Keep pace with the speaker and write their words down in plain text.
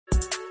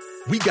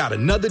We got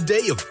another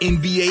day of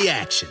NBA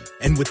action.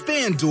 And with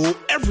FanDuel,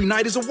 every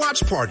night is a watch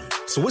party.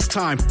 So it's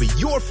time for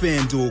your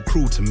FanDuel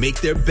crew to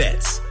make their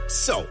bets.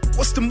 So,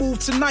 what's the move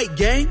tonight,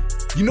 gang?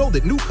 You know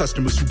that new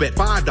customers who bet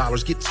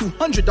 $5 get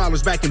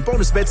 $200 back in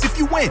bonus bets if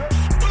you win.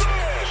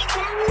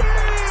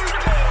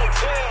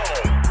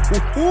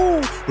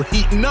 Woo-hoo, we're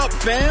heating up,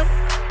 fam.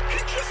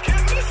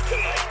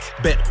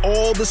 Bet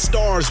all the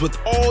stars with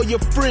all your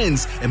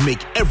friends and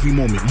make every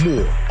moment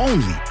more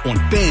only on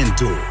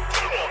FanDuel.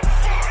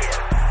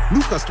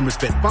 New customers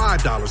bet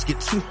 $5, get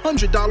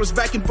 $200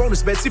 back in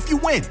bonus bets if you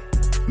win.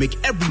 Make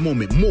every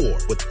moment more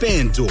with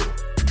FanDuel.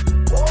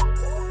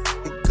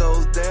 It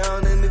goes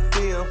down in the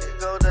DM.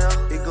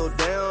 It go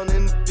down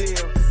in the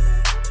DM.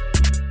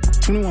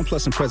 21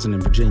 plus and present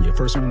in Virginia.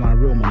 First online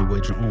real money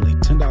wager only.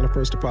 $10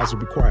 first deposit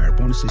required.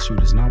 Bonus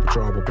issued is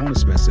non-withdrawable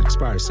bonus bets that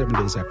expires 7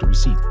 days after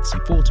receipt. See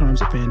full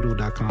terms at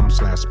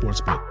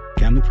FanDuel.com/sportsbook.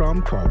 Gambling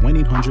problem? Call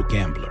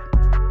 1-800-GAMBLER.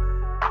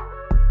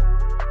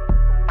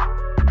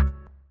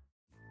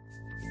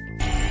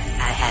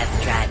 I have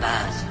dry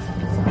balls.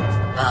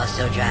 Balls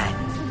so dry,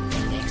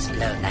 they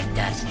explode like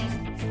dust.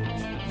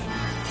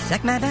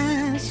 Suck my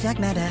balls, suck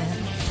my balls.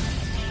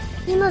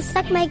 You must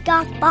suck my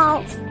golf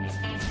balls.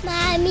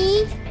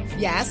 Mommy?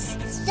 Yes?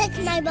 Suck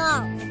my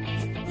balls.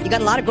 You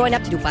got a lot of growing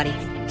up to do, buddy.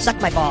 Suck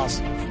my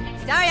balls.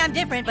 Sorry I'm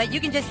different, but you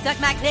can just suck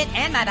my clit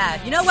and my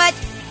balls. You know what?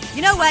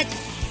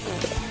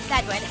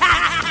 That one.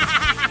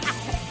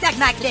 Suck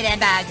my clit and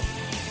balls.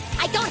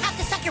 I don't have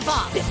to suck your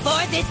balls.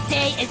 Before this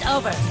day is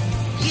over,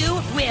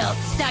 you will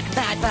suck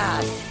my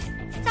balls.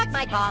 Suck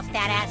my balls,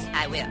 fat ass.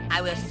 I will.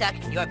 I will suck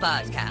your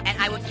balls, Kyle. And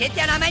I will get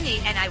down on my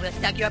knee and I will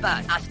suck your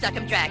balls. I'll suck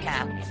them dry,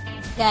 Kyle.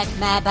 Suck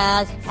my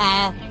balls,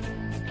 Kyle.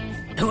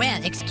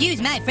 Well,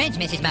 excuse my French,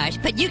 Mrs. Marsh,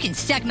 but you can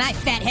suck my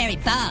fat, hairy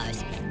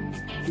balls.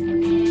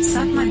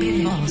 Suck my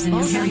big balls in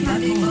your hairy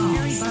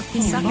butthole.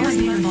 Suck your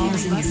big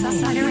balls in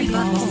your hairy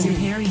butthole.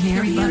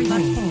 Your hairy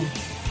butthole.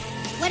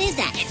 What is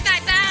that? It's my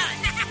balls.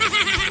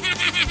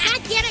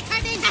 God damn it,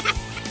 Carmen!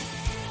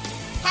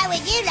 How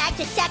would you like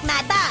to suck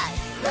my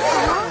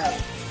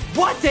balls?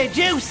 What did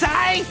you say?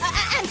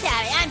 I'm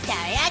sorry.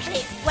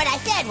 Actually, what I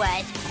said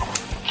was...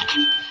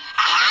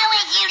 How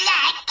would you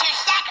like to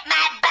suck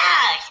my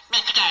balls,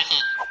 Mr. Garrison?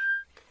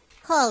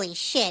 Holy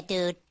shit,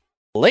 dude.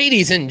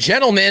 Ladies and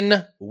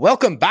gentlemen,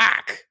 welcome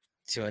back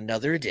to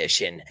another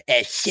edition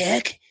of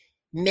Suck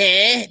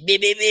My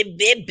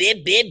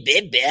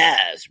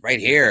Balls right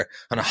here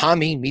on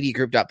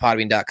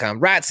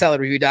HamiMediaGroup.podbean.com,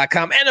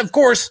 RatSaladReview.com, and of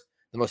course,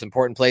 the most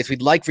important place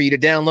we'd like for you to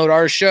download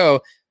our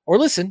show or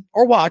listen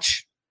or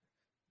watch,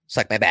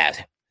 Suck My Balls.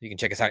 You can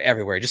check us out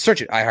everywhere. Just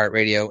search it.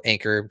 iHeartRadio,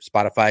 Anchor,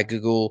 Spotify,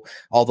 Google,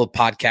 all the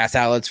podcast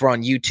outlets. We're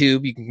on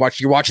YouTube.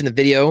 You're watching the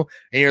video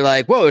and you're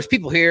like, whoa, there's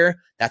people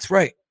here. That's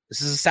right. This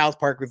is a South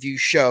Park review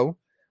show.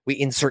 We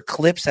insert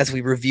clips as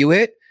we review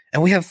it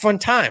and we have fun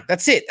time.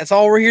 That's it. That's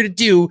all we're here to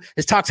do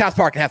is talk South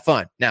Park and have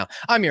fun. Now,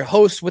 I'm your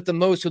host with the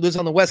most who lives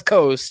on the West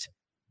Coast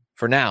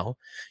for now,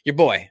 your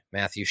boy,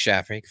 Matthew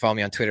Schaffer. You can follow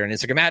me on Twitter and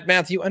Instagram at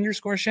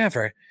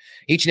Matthew_Schaffer.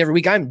 Each and every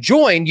week, I'm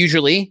joined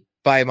usually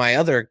by my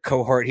other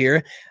cohort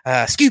here,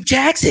 Scoop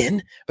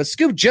Jackson. But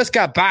Scoop just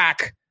got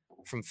back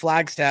from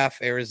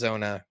Flagstaff,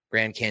 Arizona,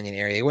 Grand Canyon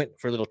area. He went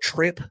for a little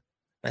trip,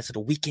 nice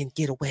little weekend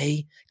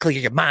getaway, clear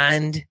your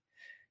mind.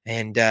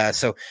 And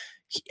so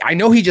I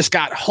know he just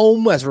got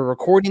home as we're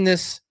recording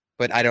this,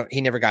 but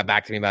he never got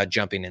back to me about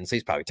jumping in, so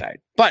he's probably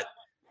tired. But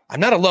I'm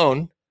not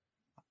alone.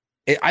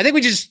 I think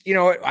we just,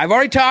 I've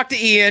already talked to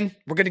Ian.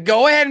 We're going to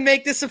go ahead and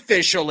make this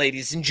official,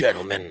 ladies and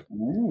gentlemen.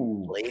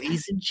 Ooh.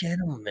 Ladies and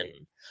gentlemen.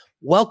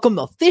 Welcome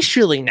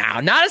officially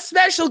now, not a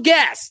special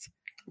guest.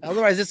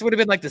 Otherwise, this would have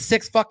been like the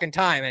sixth fucking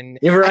time. And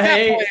You're right. At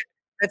that point,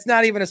 it's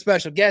not even a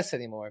special guest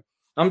anymore.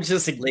 I'm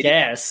just a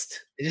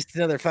guest. Just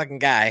another fucking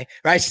guy,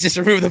 right? Just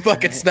remove the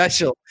fucking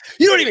special.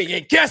 You don't even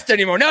get guest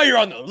anymore. Now you're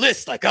on the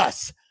list like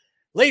us.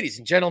 Ladies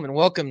and gentlemen,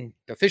 welcome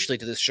officially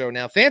to this show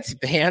now. Fancy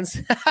Pants.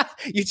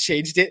 You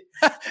changed it.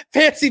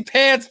 Fancy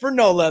Pants for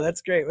Nola.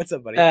 That's great. What's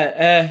up, buddy?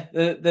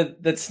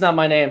 That's not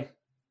my name.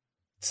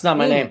 It's not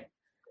my name.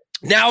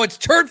 Now it's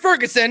Turd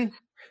Ferguson.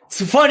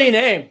 It's a funny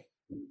name.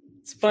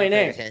 It's a funny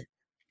name.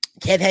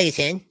 Ted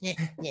Ferguson. Yeah.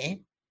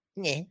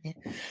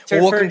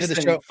 Turd Welcome Ferguson, to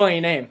the show. Funny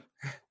name.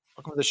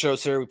 Welcome to the show,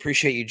 sir. We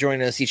appreciate you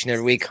joining us each and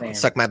every week.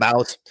 Suck my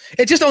balls.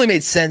 It just only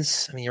made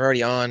sense. I mean, you're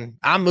already on.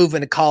 I'm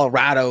moving to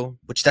Colorado,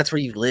 which that's where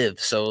you live.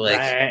 So, like,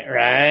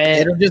 right.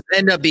 It'll just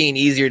end up being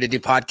easier to do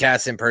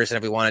podcasts in person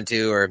if we wanted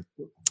to,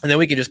 and then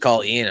we can just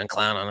call Ian and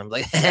clown on him.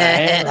 Like,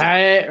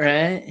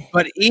 right.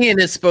 But Ian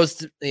is supposed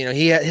to,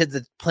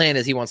 the plan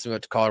is he wants to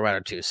move to Colorado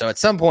too. So at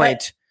some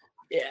point,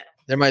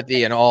 there might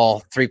be an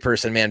all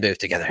 3-person man booth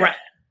together. Right.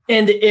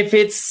 And if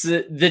it's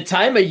the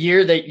time of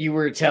year that you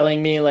were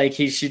telling me, like,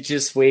 he should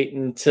just wait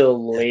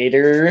until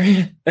later,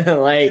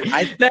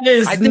 that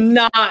is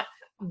not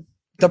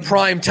the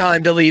prime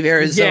time to leave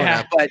Arizona.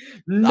 Yeah. But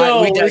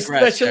no, we digress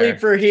especially there.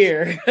 for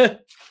here.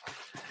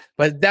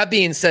 But that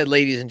being said,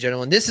 ladies and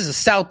gentlemen, this is a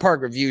South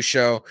Park review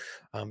show.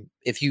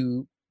 If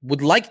you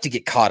would like to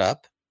get caught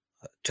up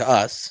to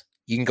us,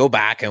 you can go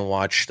back and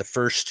watch the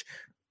first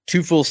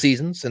 2 full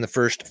seasons in the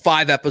first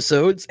 5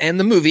 episodes and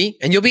the movie,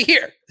 and you'll be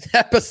here.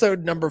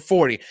 Episode number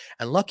 40.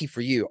 And lucky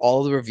for you,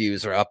 all the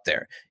reviews are up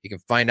there. You can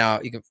find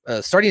out,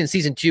 starting in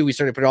season 2, we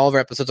started putting all of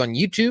our episodes on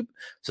YouTube.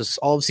 So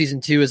all of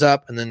season 2 is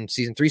up, and then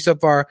season 3 so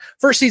far.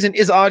 First season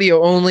is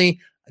audio only.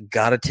 I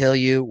gotta tell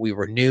you, we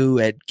were new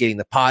at getting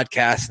the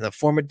podcast and the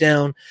format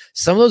down.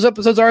 Some of those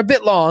episodes are a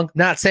bit long,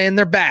 not saying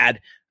they're bad.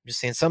 I'm just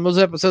saying some of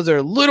those episodes are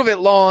a little bit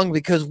long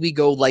because we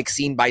go like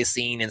scene by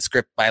scene and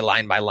script by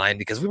line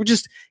because we were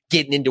just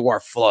getting into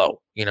our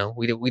flow.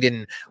 We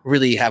didn't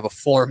really have a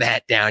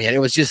format down yet. It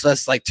was just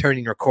us like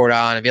turning record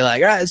on and be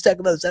like, all right, let's talk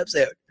about this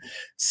episode.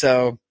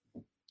 So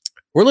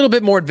we're a little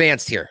bit more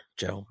advanced here,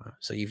 Joe.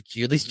 So you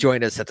at least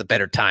joined us at the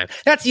better time.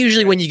 That's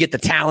usually when you get the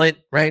talent,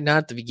 right? Not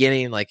at the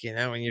beginning, like,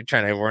 when you're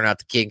trying to work out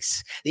the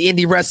kinks. The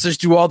indie wrestlers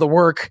do all the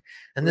work,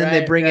 and then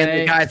they bring in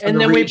the guy from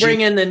the region. We bring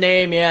in the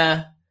name,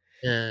 yeah.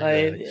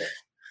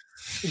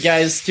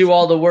 Guys do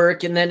all the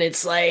work, and then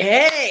it's like,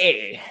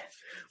 hey,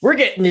 we're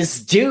getting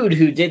this dude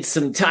who did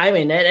some time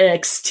in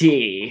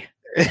NXT.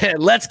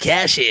 Let's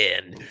cash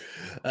in.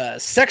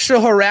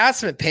 Sexual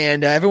harassment,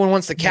 Panda. Everyone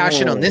wants to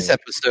cash in on this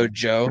episode,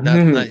 Joe. Not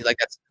like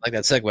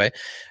that segue.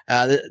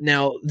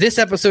 Now, this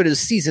episode is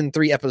season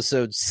 3,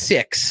 episode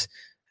 6.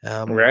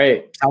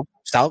 Right.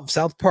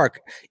 South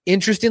Park.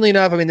 Interestingly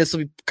enough, this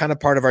will be kind of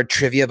part of our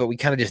trivia, but we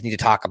kind of just need to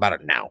talk about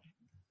it now.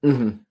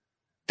 Mm-hmm.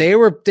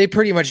 They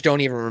pretty much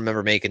don't even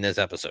remember making this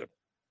episode.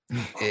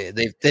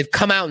 They've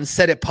come out and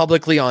said it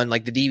publicly on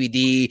like the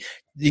DVD.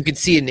 You can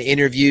see it in the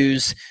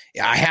interviews.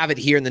 I have it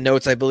here in the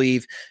notes, I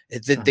believe,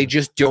 that they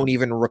just don't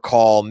even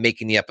recall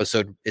making the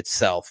episode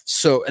itself.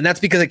 So, and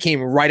that's because it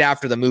came right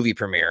after the movie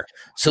premiere.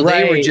 So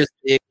They were just,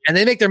 and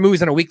they make their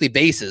movies on a weekly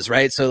basis,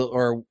 right? So,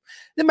 or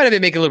they might have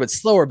been making a little bit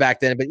slower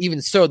back then, but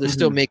even so, they're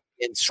still making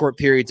it in short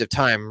periods of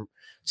time.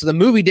 So the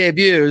movie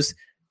debuts,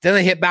 then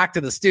they hit back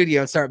to the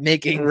studio and start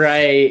making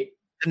the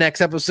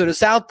next episode of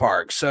South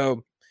Park.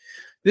 So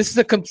this is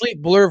a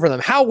complete blur for them.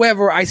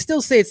 However, I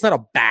still say it's not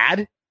a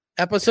bad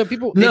episode.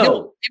 People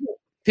want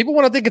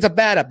to think it's a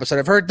bad episode.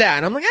 I've heard that,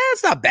 and I'm like,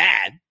 it's not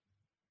bad.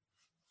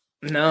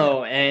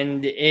 No,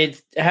 and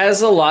it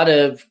has a lot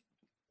of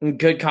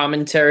good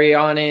commentary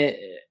on it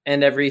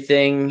and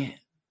everything.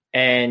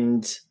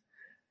 And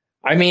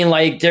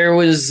there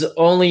was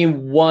only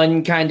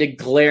one kind of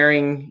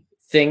glaring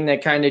thing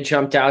that kind of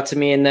jumped out to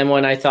me. And then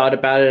when I thought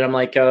about it, I'm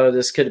like, oh,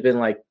 this could have been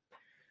like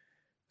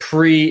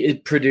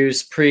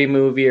pre-produced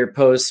pre-movie or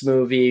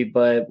post-movie,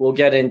 but we'll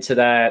get into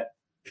that.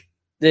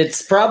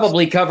 It's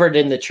probably covered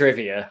in the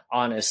trivia,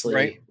 honestly.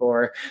 Right.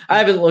 Or I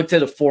haven't looked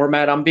at a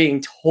format. I'm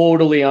being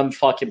totally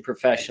unfucking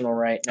professional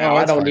right now.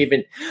 I don't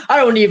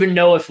even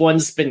know if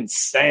one's been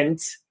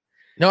sent.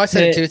 No, I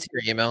sent it to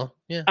your email.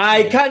 Yeah.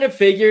 I kind of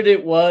figured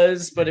it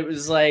was, but it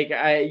was like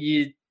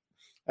I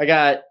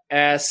got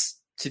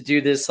asked to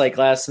do this like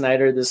last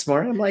night or this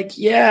morning. I'm like,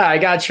 yeah, I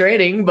got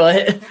training,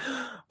 but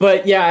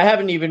yeah, I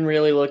haven't even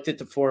really looked at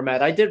the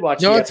format. I did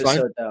watch the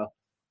episode, though.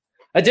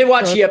 I did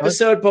watch the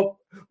episode, but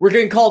we're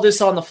going to call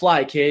this on the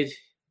fly, kid.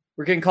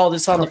 We're going to call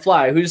this on the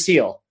fly. Who's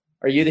heel?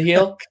 Are you the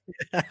heel?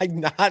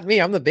 Not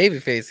me. I'm the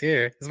babyface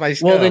here. It's my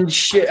show. Well, then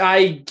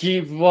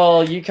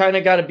you kind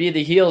of got to be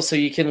the heel so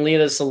you can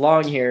lead us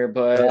along here.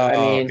 But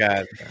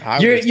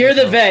God. You're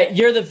the vet.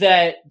 You're the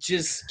vet.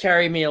 Just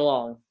carry me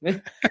along.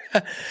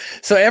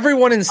 So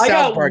everyone in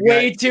South Park, I got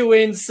way too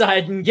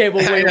inside and gave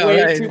away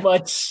way too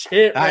much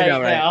shit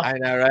now. I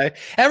know, right?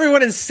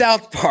 Everyone in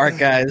South Park,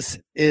 guys,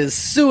 is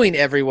suing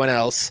everyone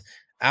else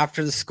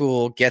after the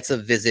school gets a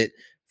visit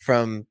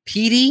from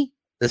Petey,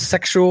 the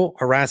sexual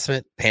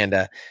harassment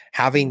panda,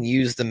 having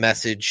used the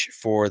message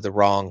for the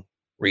wrong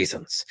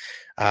reasons.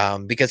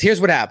 Because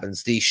here's what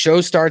happens. The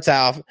show starts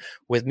out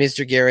with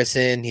Mr.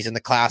 Garrison. He's in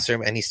the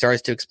classroom and he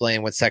starts to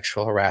explain what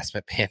sexual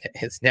harassment panda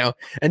is. Now,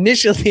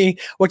 initially,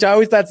 which I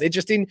always thought is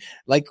interesting,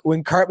 like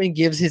when Cartman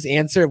gives his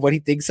answer of what he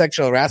thinks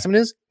sexual harassment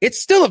is, it's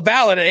still a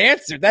valid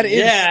answer. That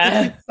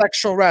is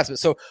sexual harassment.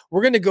 So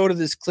we're going to go to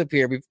this clip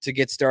here to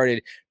get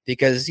started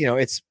because,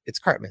 it's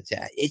Cartman's.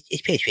 Yeah,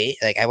 it's pretty sweet.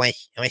 Like, I want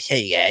to show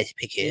you guys a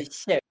picture.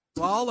 It's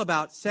all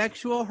about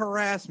sexual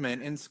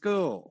harassment in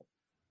school.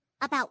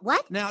 About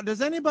what? Now, does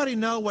anybody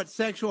know what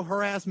sexual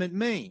harassment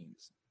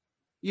means?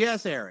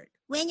 Yes, Eric.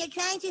 When you're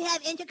trying to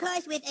have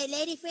intercourse with a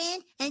lady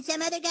friend and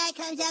some other guy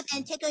comes up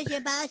and tickles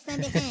your balls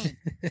from behind.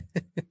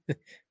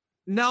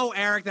 No,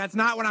 Eric, that's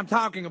not what I'm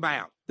talking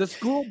about. The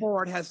school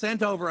board has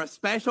sent over a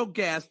special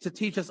guest to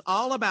teach us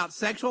all about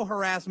sexual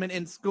harassment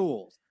in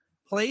schools.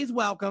 Please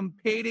welcome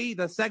Petey,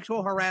 the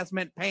sexual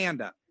harassment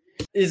panda.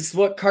 Is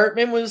what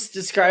Cartman was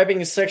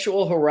describing as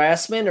sexual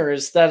harassment, or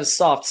is that a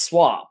soft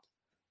swap?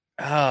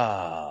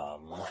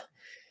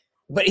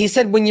 But he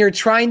said when you're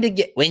trying to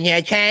get with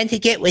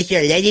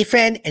your lady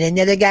friend and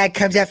another guy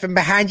comes up from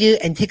behind you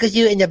and tickles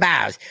you in the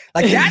balls.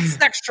 Like, that's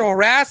sexual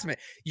harassment.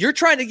 You're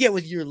trying to get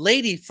with your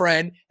lady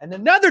friend and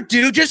another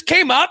dude just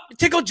came up and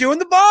tickled you in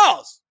the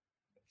balls.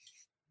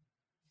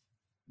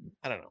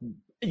 I don't know.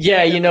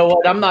 Yeah, you know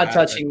what? I'm not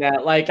touching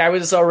that. Like, I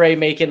was already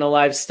making a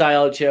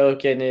lifestyle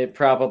joke and it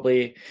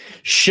probably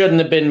shouldn't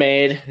have been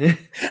made.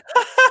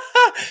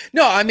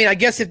 No, I mean, I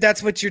guess if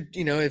that's what you're,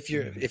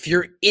 if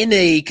you're in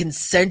a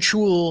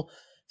consensual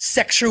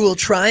sexual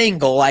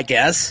triangle, I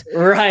guess.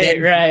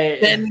 Right.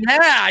 Then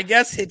yeah, I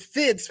guess it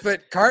fits.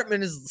 But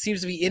Cartman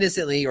seems to be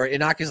innocently or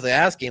innocuously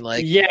asking,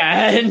 like,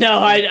 yeah, no,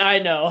 I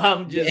know.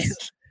 I'm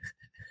just.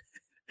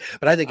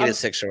 But I think it is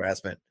sexual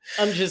harassment.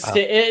 I'm just,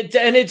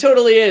 and it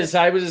totally is.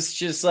 I was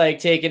just like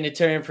taking a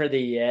turn for the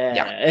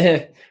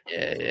yeah.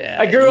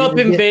 I grew up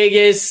in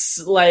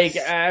Vegas. Like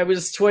I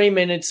was 20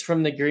 minutes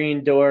from the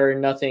green door.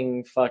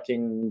 Nothing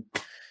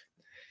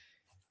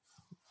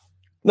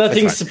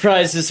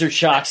surprises or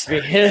shocks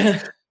me.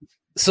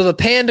 So the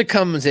Panda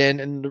comes in,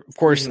 and of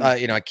course,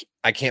 I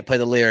can't play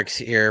the lyrics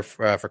here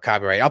for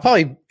copyright. I'll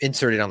probably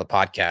insert it on the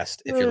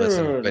podcast if you're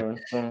listening. But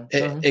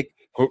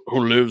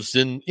who lives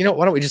in?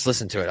 Why don't we just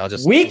listen to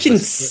it? We can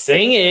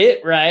sing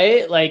it,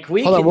 right? Like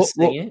we can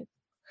sing it.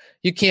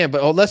 You can,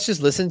 but let's just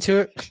listen to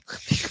it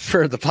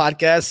for the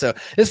podcast. So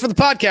this is for the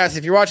podcast.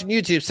 If you're watching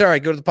YouTube,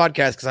 sorry, go to the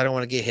podcast because I don't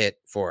want to get hit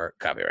for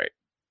copyright.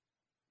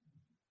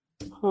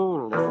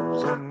 Who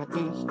lives in the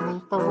east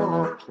beneath the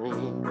willow tree?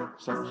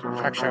 Sexual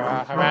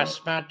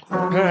harassment.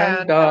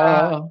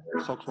 Panda.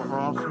 Sexual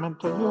harassment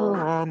to you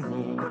and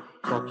me.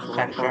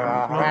 Sexual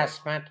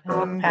harassment.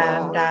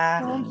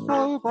 Panda.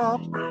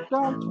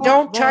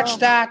 Don't touch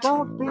that.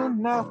 Don't be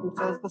nasty,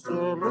 says the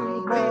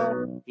silly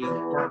bear. He's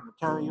going to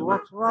tell you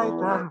what's right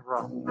and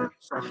wrong.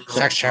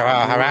 Sexual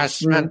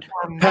harassment.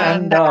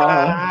 Panda.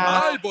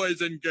 Hi, boys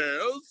and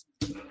girls.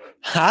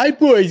 Hi,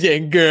 boys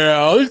and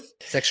girls.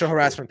 Sexual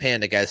harassment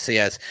Panda, guys. So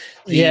yes,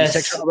 the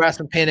sexual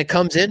harassment Panda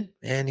comes in,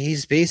 and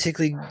he's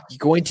basically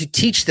going to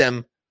teach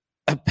them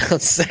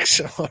about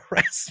sexual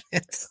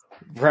harassment.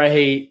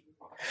 Right.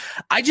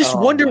 I just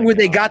wonder where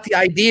they got the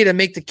idea to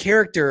make the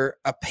character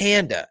a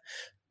panda.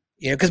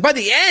 Because by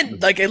the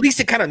end, like at least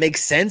it kind of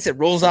makes sense. It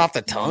rolls off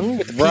the tongue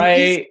with the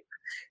right.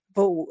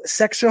 But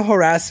sexual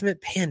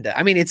harassment Panda.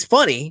 I mean, it's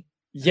funny.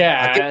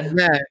 Yeah.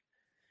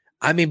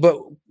 I mean,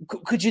 but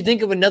could you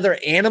think of another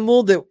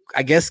animal that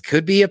I guess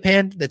could be a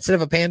panda instead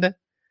of a panda?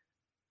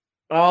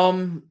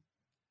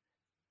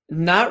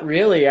 Not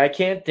really. I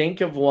can't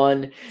think of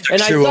one.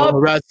 Sexual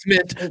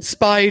harassment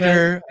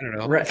spider. I don't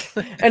know. Right.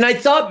 And I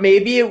thought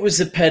maybe it was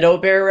a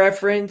pedo bear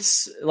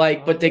reference,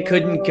 but they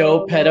couldn't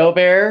go pedo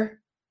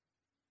bear.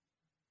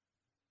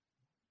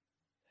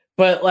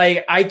 But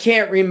I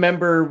can't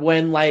remember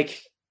when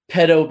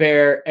pedo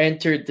bear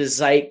entered the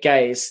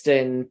zeitgeist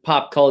and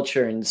pop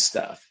culture and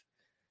stuff.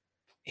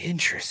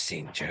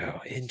 Interesting, Joe.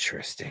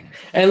 Interesting.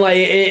 And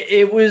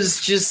it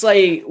was just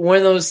one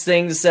of those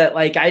things that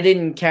I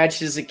didn't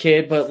catch as a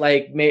kid, but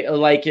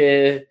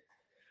later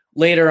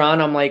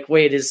on, I'm like,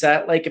 wait, is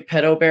that a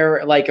pedo bear?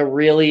 A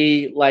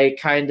really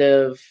kind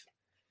of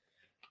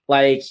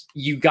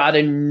you got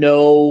to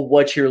know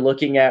what you're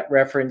looking at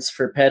reference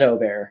for pedo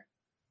bear.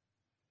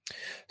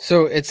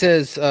 So it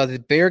says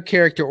the bear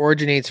character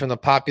originates from the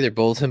popular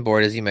bulletin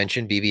board, as you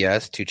mentioned,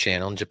 BBS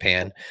 2channel in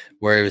Japan,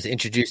 where it was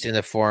introduced in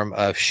the form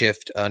of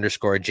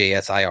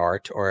shift_JSI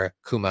art or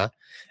kuma,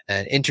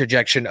 an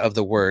interjection of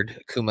the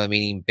word kuma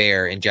meaning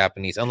bear in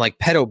Japanese. Unlike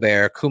pedo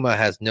bear, kuma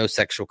has no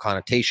sexual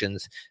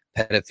connotations,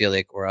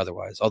 pedophilic or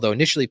otherwise. Although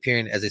initially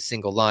appearing as a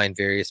single line,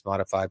 various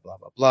modified, blah,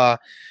 blah, blah.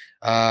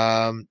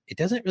 It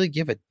doesn't really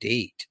give a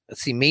date.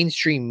 Let's see,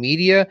 mainstream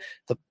media.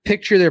 The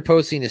picture they're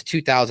posting is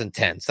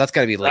 2010, so that's got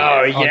to be later.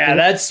 Oh yeah,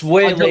 that's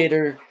way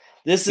later.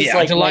 This is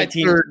July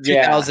 3rd,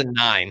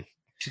 2009.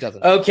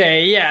 2009.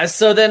 Okay, yeah.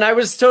 So then I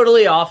was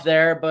totally off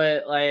there,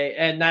 but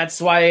and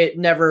that's why it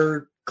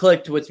never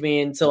clicked with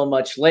me until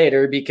much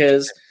later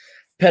because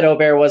pedo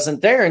bear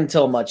wasn't there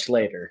until much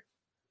later.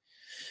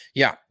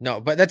 Yeah, no,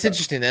 but that's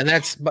interesting. And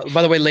that's,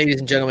 by the way, ladies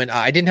and gentlemen,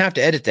 I didn't have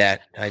to edit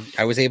that.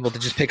 I was able to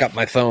just pick up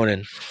my phone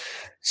and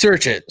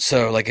search it.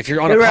 So, if you're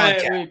on a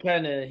podcast, we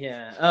kind of,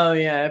 yeah. Oh,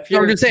 yeah. If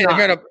you're just saying,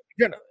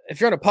 if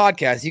you're on a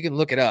podcast, you can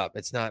look it up.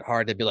 It's not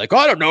hard to be I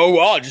don't know.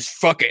 I'll just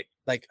fuck it.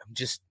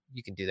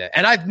 You can do that.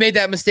 And I've made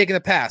that mistake in the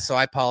past, so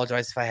I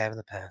apologize if I have in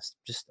the past.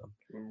 Just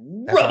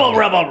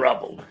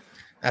rubble.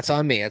 That's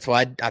on me. That's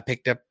why I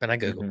picked up and I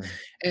Googled. Mm-hmm.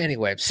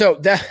 Anyway, so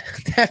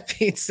that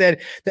being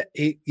said, that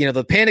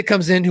the panda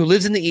comes in who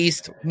lives in the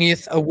east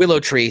beneath a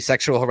willow tree,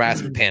 sexual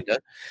harassment panda,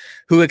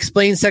 who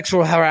explains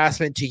sexual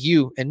harassment to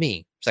you and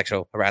me,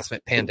 sexual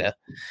harassment panda.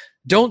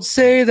 Don't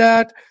say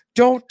that.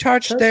 Don't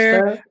touch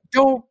there. That.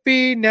 Don't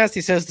be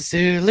nasty, says the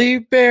silly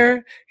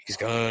bear. He's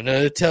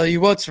gonna tell you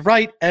what's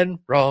right and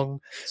wrong.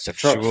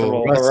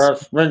 Sexual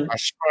harassment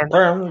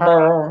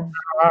panda.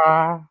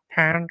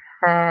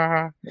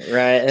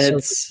 Right,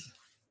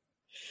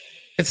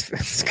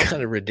 it's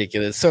kind of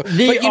ridiculous. So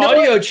the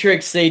audio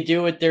tricks they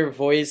do with their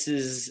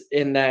voices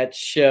in that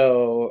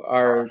show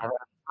are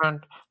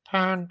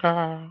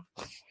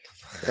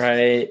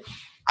right.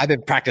 I've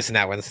been practicing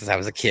that one since I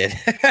was a kid.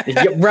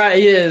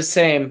 Right, yeah,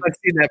 same. I've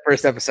seen that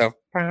first episode.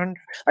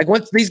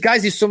 Once these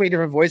guys use so many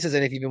different voices,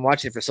 and if you've been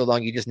watching it for so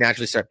long, you just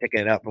naturally start picking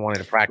it up and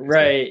wanting to practice.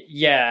 Right?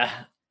 Yeah.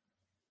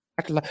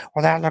 Well,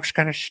 that looks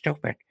kind of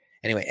stupid.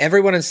 Anyway,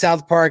 everyone in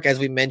South Park, as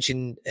we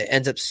mentioned,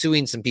 ends up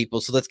suing some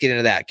people. So let's get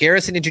into that.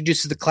 Garrison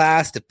introduces the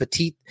class to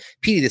Petey,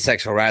 the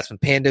sexual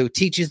harassment panda, who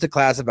teaches the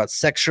class about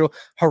sexual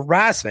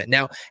harassment.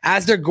 Now,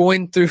 as they're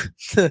going through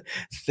the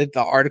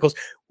articles,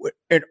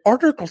 in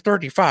Article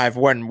 35,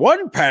 when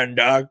one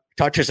panda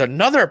touches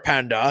another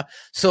panda,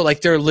 so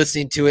like they're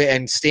listening to it,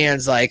 and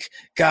Stan's like,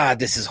 God,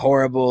 this is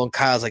horrible. And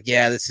Kyle's like,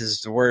 yeah, this is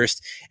the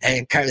worst.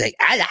 And Kyle's like,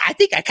 I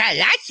think I kind of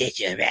like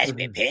sexual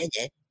harassment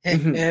panda.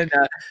 And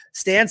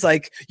Stan's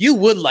like, you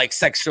would like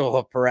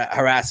sexual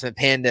harassment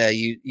panda,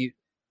 you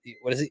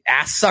what is it,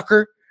 ass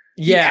sucker?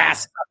 Yeah,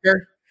 ass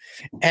sucker.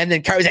 And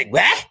then Kyrie's like,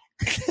 what?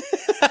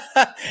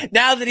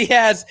 Now that he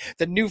has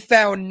the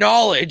newfound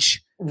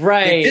knowledge,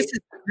 right?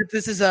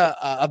 This is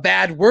a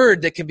bad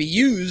word that can be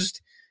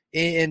used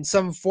in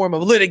some form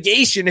of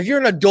litigation if you're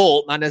an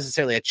adult, not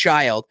necessarily a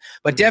child,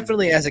 but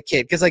definitely as a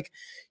kid. Because, like,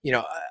 you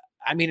know,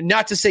 I mean,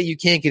 not to say you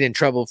can't get in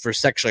trouble for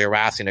sexually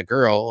harassing a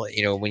girl,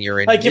 you know, when you're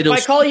in like, if I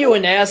school. call you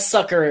an ass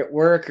sucker at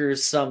work or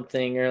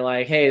something, or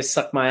like, hey,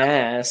 suck my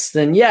ass,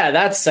 then yeah,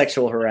 that's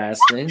sexual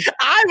harassment.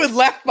 I would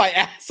laugh my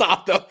ass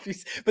off, though,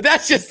 but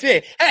that's just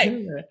me.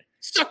 Hey,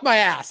 suck my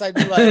ass. I'd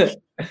be like,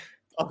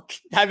 okay.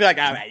 I'd be like,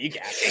 all right, you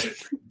got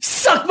it.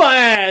 Suck my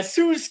ass.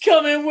 Who's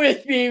coming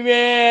with me,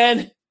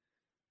 man?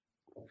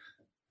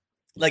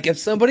 Like, if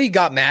somebody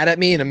got mad at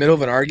me in the middle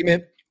of an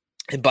argument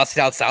and busted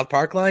out South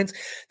Park lines,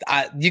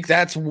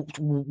 that's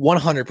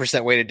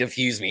 100% way to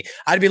diffuse me.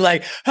 I'd be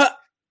like,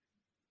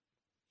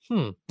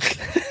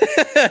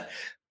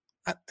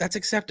 that's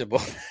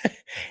acceptable.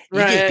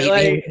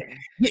 You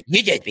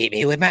just beat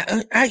me with my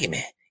own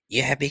argument.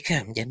 You have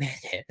become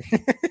demanded.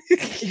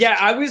 Yeah,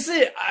 I was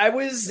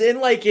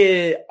in like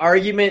a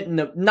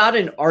argument, not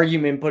an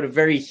argument, but a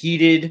very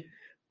heated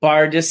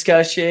bar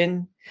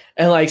discussion.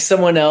 And like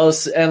someone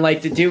else, and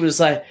like the dude was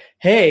like,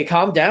 hey,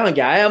 calm down,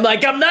 guy. I'm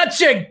like, I'm not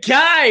your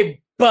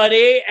guy,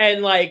 buddy.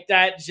 And like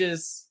that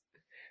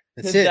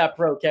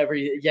broke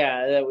every,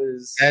 that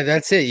was.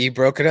 That's it. You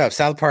broke it up.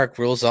 South Park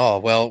rules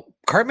all. Well,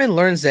 Cartman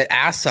learns that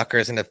ass sucker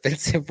is an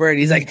offensive word.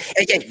 He's like,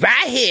 it's just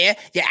right here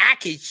that I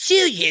can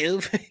sue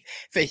you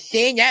for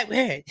saying that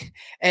word.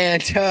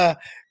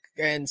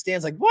 And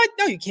Stan's like, what?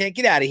 No, you can't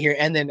get out of here.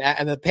 And then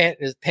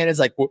the panda's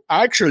like, well,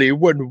 actually,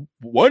 when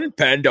one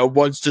panda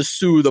wants to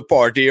sue the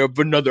party of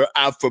another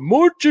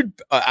aforementioned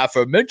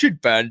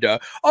panda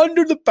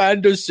under the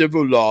panda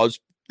civil laws,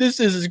 this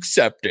is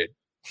accepted.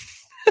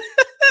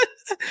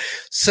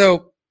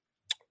 So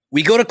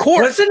we go to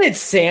court. Wasn't it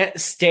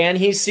Stan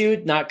he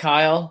sued, not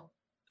Kyle?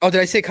 Oh, did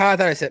I say Kyle? I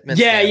thought I said yeah,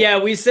 Stan. yeah.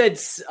 We said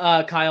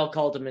Kyle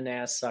called him an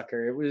ass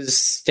sucker. It was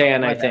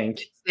Stan, I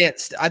think.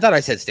 I thought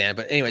I said Stan,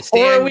 but anyway,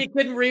 Stan. Or we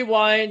can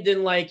rewind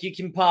and like you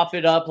can pop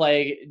it up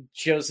like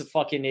Joe's a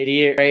fucking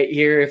idiot right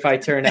here if I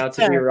turn out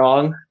to be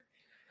wrong.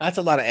 That's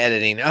a lot of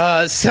editing.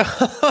 So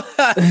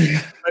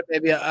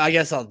maybe I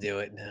guess I'll do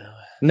it now.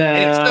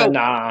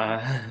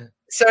 Nah.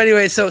 So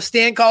anyway, so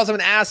Stan calls him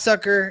an ass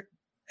sucker.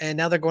 And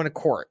now they're going to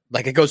court.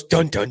 Like it goes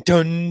dun dun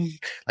dun.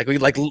 Like you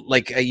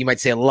might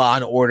say a Law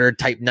and Order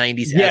type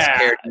 90s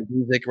parody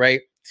music,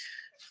 right?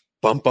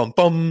 Bum bum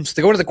bum. So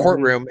they go to the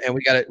courtroom, and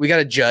we got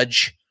a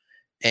judge,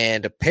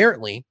 and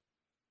apparently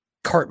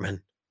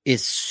Cartman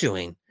is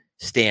suing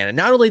Stan. And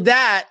not only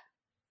that,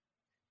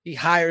 he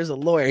hires a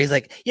lawyer. He's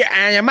like,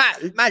 yeah,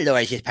 my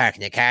lawyer's just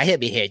parking the car. He'll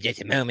be here in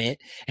just a moment.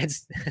 And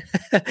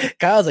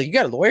Kyle's like, you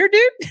got a lawyer,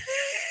 dude?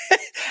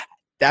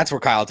 That's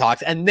where Kyle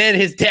talks. And then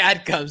his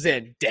dad comes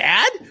in.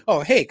 Dad? Oh,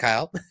 hey,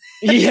 Kyle.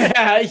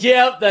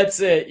 That's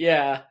it.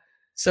 Yeah.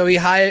 So he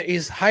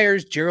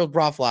hires Gerald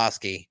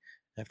Broflovsky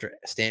after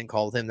Stan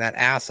called him that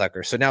ass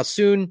sucker. So now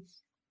soon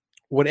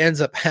what ends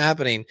up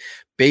happening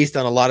based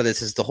on a lot of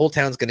this is the whole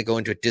town's going to go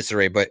into a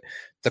disarray, but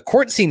the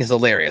court scene is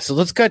hilarious. So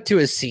let's cut to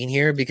a scene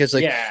here because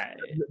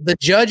the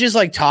judge is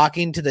like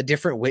talking to the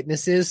different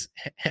witnesses.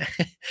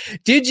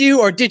 Did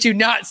you or did you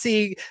not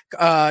see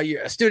a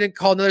student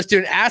call another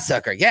student ass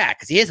sucker? Yeah,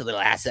 because he is a little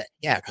ass sucker.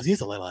 Yeah, because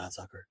he's a little ass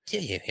sucker. Yeah,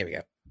 here we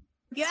go.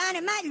 Your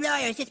Honor, my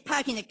lawyer is just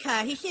parking the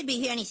car. He should be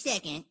here any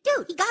second.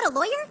 Dude, he got a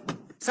lawyer?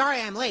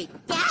 Sorry I'm late.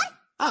 Dad?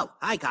 Oh,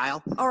 hi,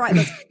 Kyle. All right,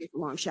 let's get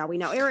along, shall we?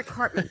 Now, Eric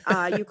Cartman,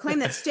 you claim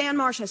that Stan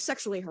Marsh has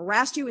sexually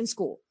harassed you in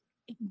school.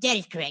 That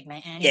is correct,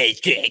 my Honor. Yeah,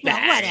 it's correct,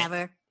 Well,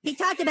 whatever. He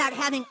talked about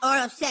having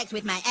oral sex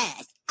with my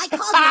ass. I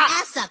called him an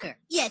ass sucker.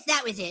 Yes,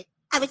 that was it.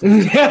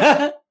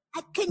 I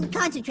couldn't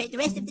concentrate the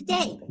rest of the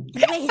day. And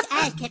the way his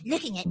eyes kept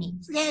looking at me,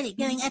 slowly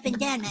going up and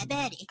down my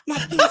body,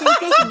 like he was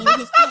impressing me with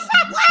his face.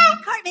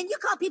 What? Cartman, you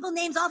call people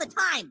names all the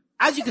time.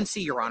 As you can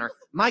see, Your Honor,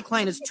 my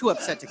client is too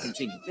upset to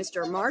continue.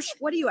 Mr. Marsh,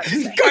 what do you have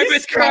to say?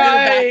 Cartman's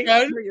crying.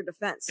 Hear your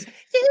defense.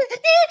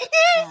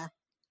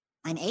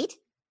 I'm 8?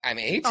 I'm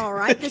 8. All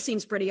right, this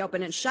seems pretty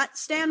open and shut.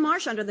 Stan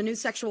Marsh, under the new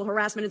sexual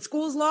harassment in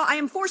schools law, I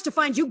am forced to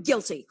find you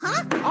guilty.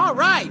 Huh? All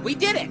right, we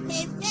did it.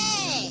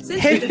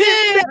 Since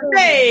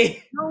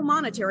no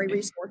monetary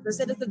resources,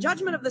 it is the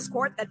judgment of this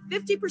court that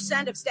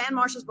 50% of Stan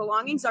Marsh's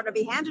belongings are to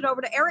be handed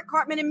over to Eric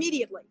Cartman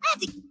immediately.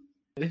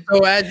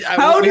 So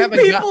how do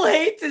people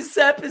hate this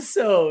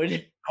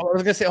episode? I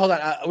was gonna say, hold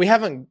on. We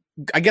haven't.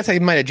 I guess I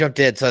might have jumped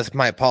in, so that's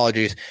my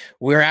apologies.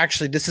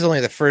 This is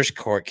only the first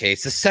court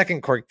case. The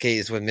second court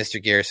case when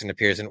Mr. Garrison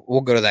appears, and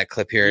we'll go to that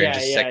clip here in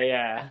just a second.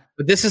 Yeah.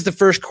 But this is the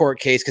first court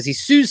case because he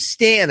sues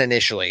Stan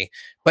initially,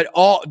 but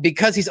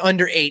because he's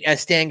under 8,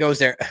 as Stan goes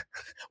there.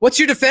 What's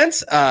your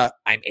defense? I'm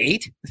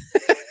 8.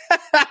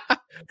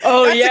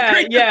 Oh,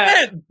 That's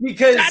yeah.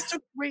 Because that's a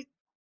great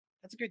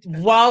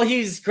defense. While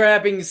he's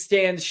grabbing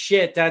Stan's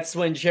shit, that's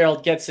when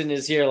Gerald gets in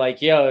his ear,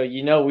 like,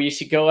 yo, we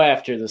should go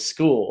after the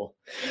school.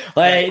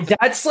 Like,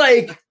 that's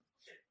like,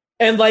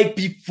 and like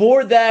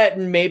before that,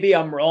 and maybe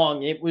I'm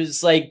wrong, it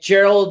was like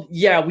Gerald,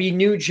 we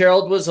knew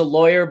Gerald was a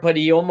lawyer, but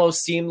he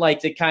almost seemed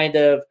like the kind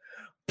of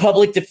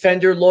public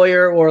defender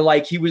lawyer, or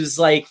like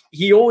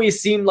he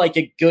always seemed like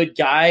a good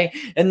guy.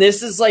 And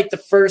this is like the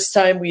first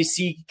time we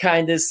see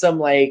kind of some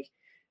like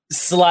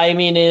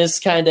sliminess,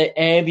 kind of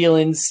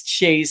ambulance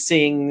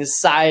chasing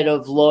side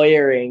of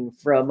lawyering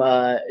from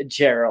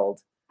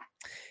Gerald.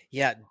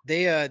 Yeah,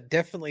 they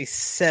definitely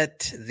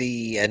set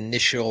the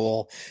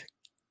initial,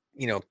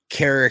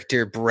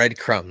 character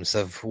breadcrumbs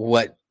of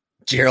what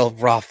Gerald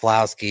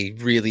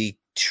Roflowski really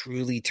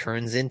truly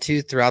turns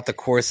into throughout the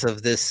course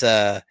of this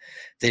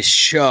this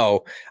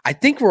show. I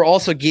think we're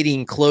also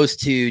getting close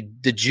to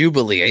the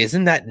Jubilee.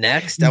 Isn't that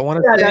next? I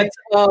want to say. That's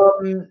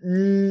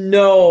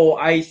no,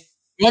 I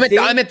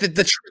meant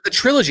the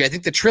trilogy. I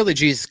think the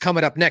trilogy is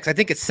coming up next. I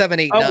think it's 7,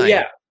 8, 9. Oh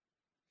yeah.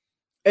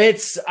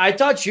 I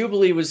thought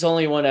Jubilee was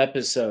only one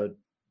episode.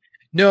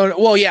 No,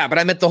 well, yeah, but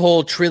I meant the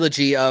whole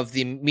trilogy of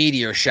the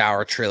Meteor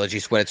Shower trilogy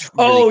is what it's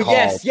really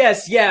called.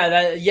 Yes,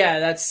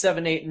 that's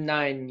 7, 8, and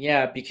 9.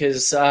 Yeah,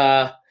 because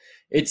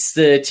it's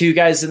the two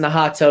guys in the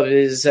hot tub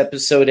is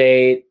episode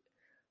 8.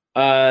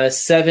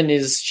 7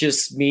 is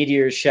just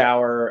Meteor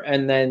Shower,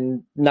 and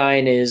then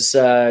 9 is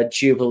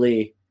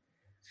Jubilee.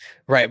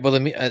 Right.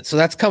 Well, so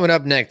that's coming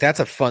up next.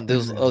 That's a fun.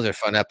 Those are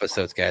fun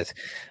episodes, guys.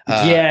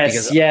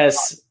 Yes.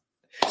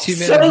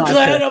 So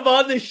glad I'm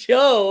on the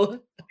show.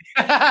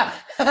 2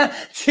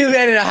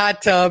 Men in a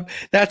Hot Tub.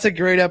 That's a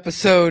great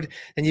episode.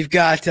 And you've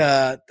got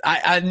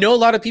I know a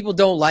lot of people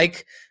don't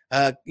like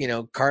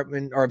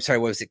Cartman, or I'm sorry,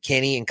 what was it,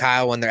 Kenny and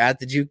Kyle when they're at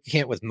the juke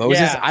camp with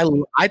Moses. Yeah.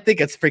 I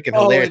think it's freaking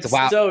hilarious.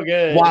 It's so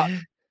good. Wow.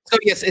 So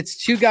yes,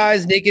 it's 2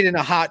 guys naked in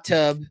a hot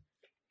tub,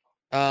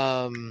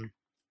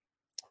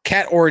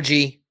 cat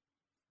orgy,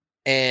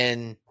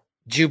 and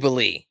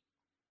Jubilee.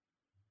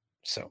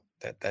 So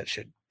that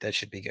should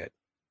be good.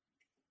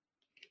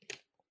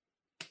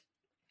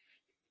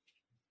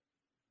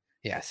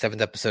 Yeah, 7th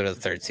episode of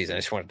the 3rd season.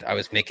 I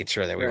was making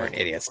sure that we weren't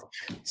idiots.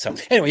 So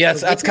anyway, yes,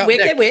 that's coming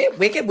next.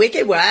 Wicked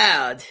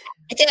wild.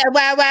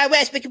 Wild, wild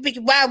west, wicked,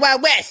 wild,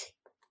 wild west.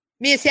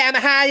 Me and Salma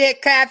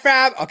Hayek, clap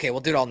from. Okay, we'll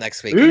do it all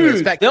next week.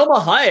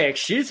 Selma Hayek,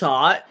 she's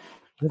hot.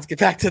 Let's get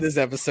back to this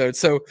episode.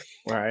 So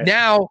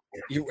now,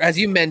 as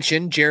you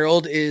mentioned,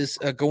 Gerald is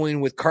going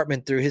with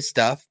Cartman through his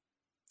stuff.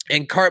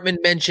 And Cartman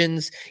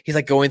mentions, he's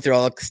like going through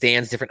all of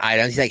Stan's different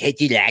items. He's like, hey,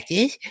 do you like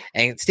this?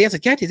 And Stan's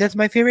like, yeah, dude, that's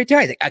my favorite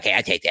toy. He's like, okay,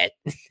 I'll take that.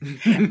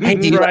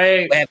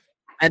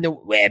 And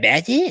where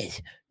about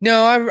this?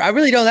 No, I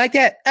really don't like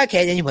that.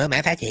 Okay, then you won't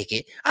mind if I take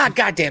it.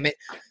 God damn it.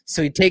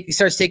 So he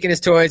starts taking his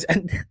toys,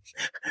 and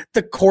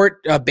the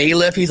court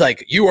bailiff, he's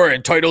like, you are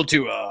entitled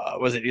to,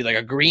 was it like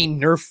a green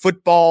Nerf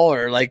football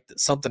or like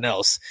something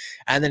else?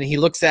 And then he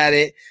looks at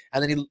it,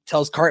 and then he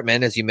tells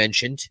Cartman, as you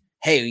mentioned,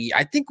 hey,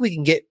 I think we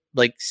can get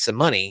like some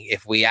money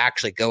if we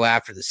actually go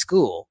after the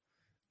school.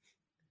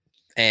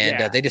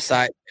 And they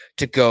decide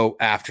to go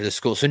after the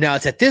school. So now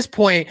it's at this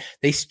point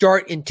they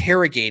start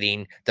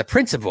interrogating the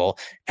principal,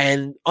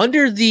 and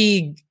under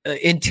the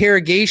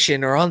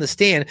interrogation or on the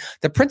stand,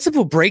 the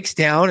principal breaks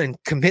down and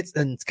commits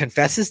and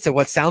confesses to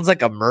what sounds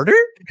like a murder.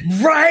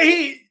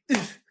 Right.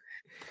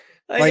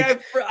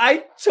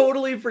 I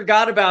totally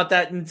forgot about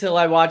that until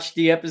I watched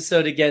the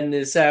episode again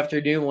this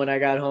afternoon when I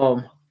got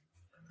home.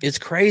 It's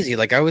crazy.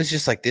 Like, I was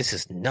just like, this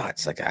is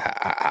nuts. Like,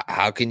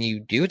 how can you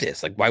do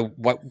this? Like, why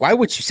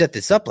would you set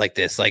this up like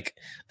this? Like,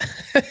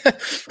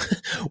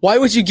 why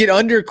would you get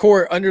under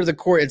the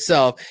court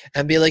itself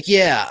and be like,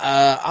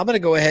 I'm going to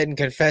go ahead and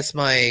confess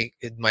my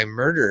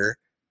murder,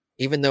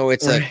 even though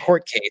it's a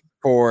court case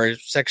for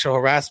sexual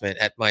harassment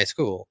at my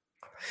school.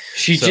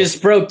 She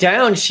just broke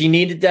down. She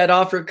needed that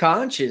off her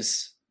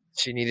conscience.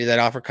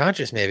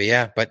 Maybe.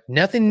 Yeah. But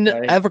nothing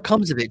ever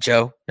comes of it,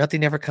 Joe.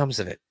 Nothing ever comes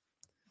of it.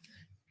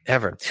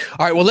 Ever.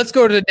 All right, well, let's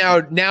go to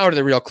now to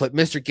the real clip.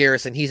 Mr.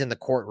 Garrison, he's in the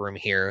courtroom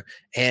here,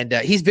 and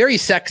he's very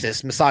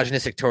sexist,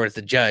 misogynistic towards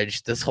the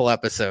judge this whole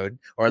episode,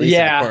 or at least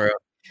in the courtroom.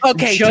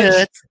 Okay,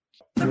 Judge.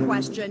 The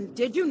question,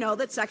 did you know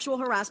that sexual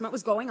harassment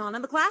was going on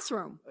in the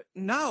classroom?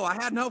 No, I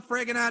had no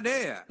friggin'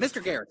 idea.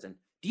 Mr. Garrison,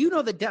 do you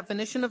know the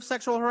definition of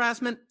sexual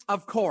harassment?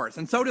 Of course,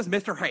 and so does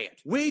Mr. Hat.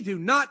 We do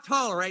not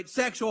tolerate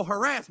sexual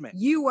harassment.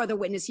 You are the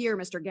witness here,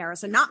 Mr.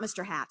 Garrison, not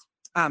Mr. Hat.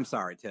 I'm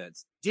sorry,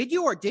 Toots. Did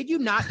you or did you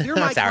not hear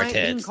my client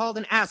being called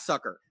an ass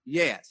sucker?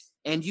 Yes.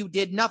 And you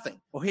did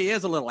nothing? Well, he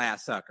is a little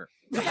ass sucker.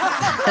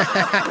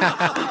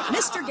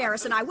 Mr.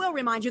 Garrison, I will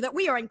remind you that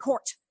we are in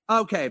court.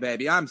 Okay,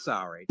 baby, I'm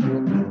sorry.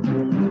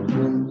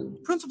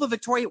 Principal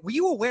Victoria, were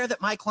you aware that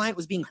my client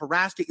was being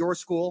harassed at your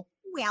school?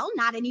 Well,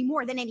 not any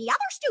more than any other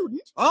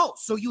student. Oh,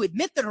 so you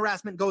admit that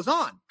harassment goes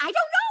on? I don't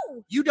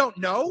know. You don't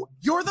know?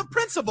 You're the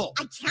principal.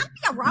 I can't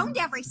be around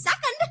every second.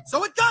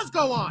 So it does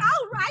go on.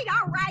 All right.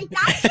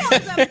 I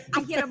killed him.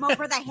 I hit him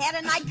over the head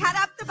and I cut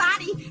up the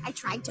body. I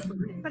tried to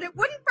burn it, but it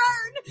wouldn't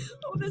burn.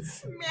 Oh, the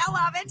smell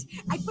of it.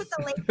 I put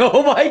the leg.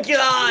 Oh my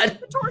God.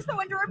 The torso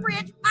under a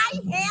bridge. I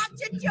had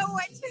to do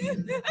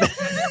it.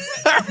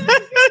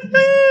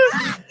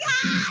 Oh,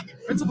 God.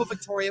 Principal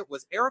Victoria,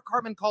 was Eric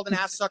Cartman called an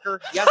ass sucker?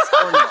 Yes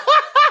or no?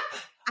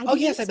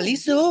 Yes, I believe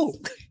so.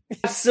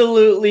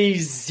 Absolutely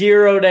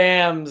zero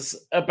dams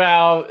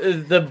about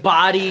the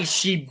body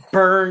she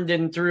burned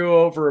and threw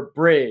over a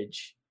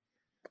bridge.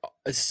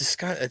 It's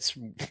just it's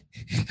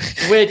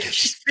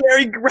which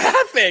very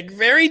graphic,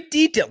 very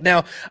detailed.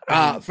 Now,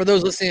 for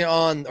those listening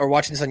on or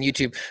watching this on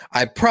YouTube,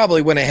 I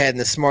probably went ahead and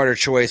the smarter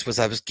choice was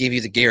gave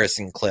you the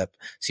Garrison clip,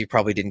 so you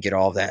probably didn't get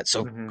all of that.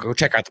 So go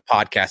check out the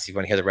podcast if you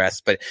want to hear the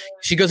rest. But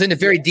she goes into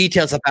very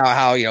details about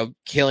how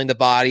killing the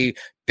body,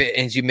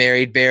 and you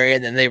married Barry,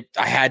 and then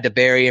I had to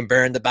bury and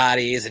burn the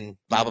bodies, and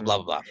blah blah blah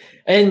blah blah.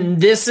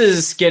 And this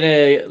is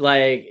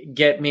gonna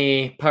get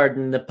me,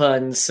 pardon the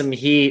pun, some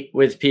heat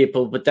with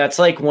people, but that's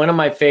one of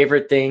my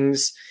favorite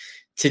things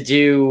to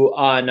do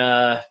on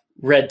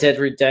Red Dead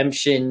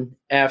Redemption.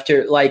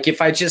 After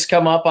if I just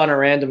come up on a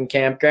random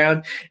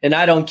campground, and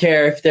I don't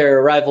care if they're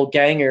a rival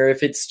gang or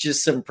if it's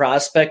just some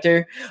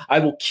prospector, I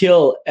will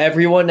kill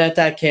everyone at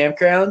that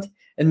campground.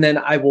 And then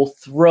I will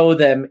throw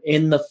them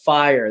in the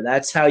fire.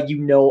 That's how you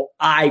know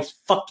I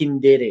fucking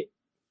did it.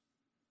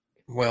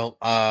 Well,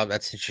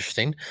 that's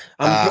interesting.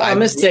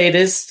 I'm a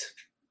sadist.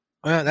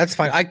 That's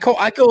fine. I go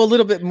a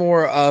little bit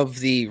more of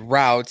the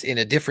route in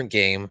a different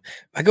game.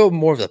 I go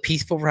more of the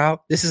peaceful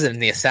route. This is in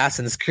the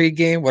Assassin's Creed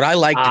game. What I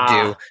like to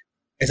do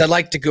is I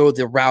like to go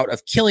the route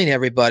of killing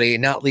everybody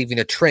and not leaving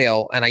a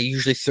trail. And I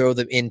usually throw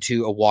them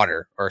into a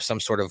water or some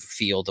sort of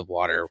field of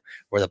water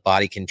where the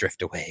body can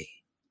drift away.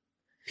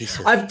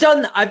 I've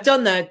done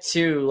that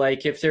too.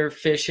 If they're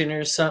fishing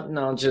or something,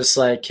 I'll just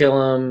kill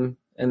them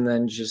and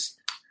then just.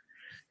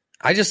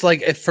 I just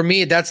for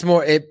me, that's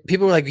more.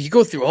 People are you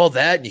go through all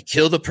that and you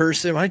kill the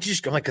person. Why don't you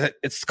just go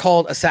it's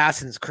called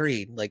Assassin's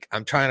Creed.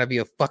 I'm trying to be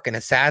a fucking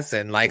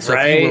assassin. So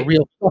if you were a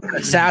real fucking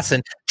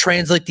assassin,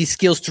 translate these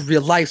skills to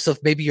real life. So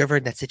if maybe you're ever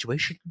in that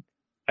situation,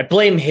 I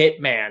blame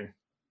Hitman.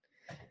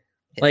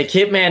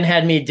 Hitman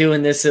had me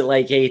doing this at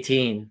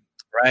 18.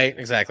 Right?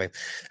 Exactly.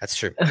 That's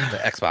true.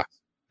 The Xbox.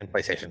 And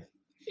PlayStation.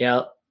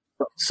 Yeah.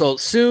 So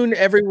soon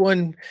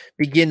everyone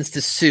begins to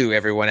sue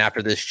everyone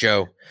after this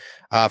show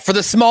for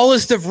the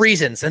smallest of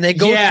reasons. And they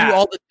go through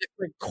all the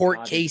different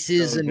court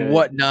cases and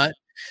whatnot.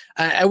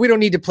 And we don't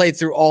need to play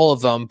through all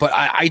of them, but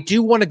I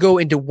do want to go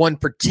into one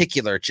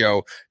particular,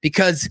 Joe,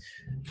 because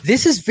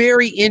this is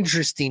very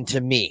interesting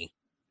to me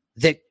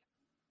that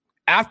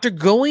after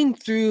going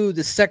through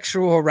the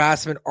sexual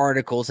harassment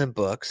articles and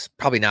books,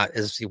 probably not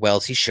as well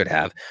as he should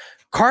have,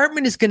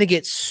 Cartman is going to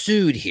get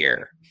sued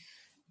here.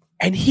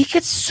 And he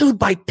gets sued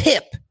by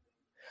Pip.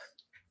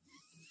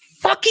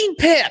 Fucking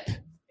Pip.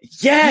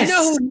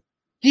 Yes.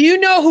 Do you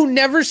know who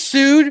never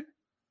sued,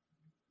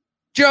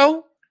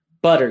 Joe?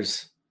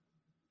 Butters.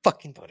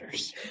 Fucking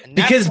Butters.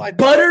 Because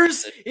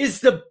Butters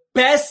is the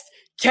best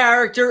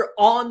character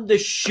on the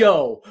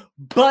show.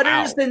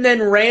 Butters and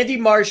then Randy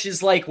Marsh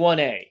is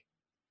 1A.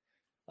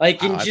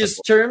 In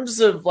just terms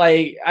of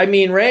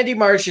Randy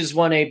Marsh is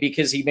 1A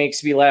because he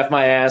makes me laugh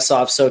my ass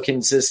off so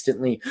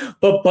consistently.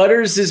 But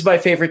Butters is my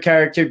favorite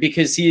character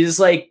because he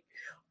is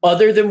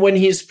other than when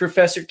he's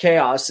Professor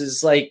Chaos,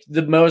 is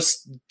the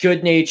most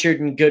good-natured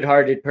and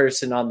good-hearted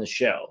person on the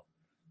show.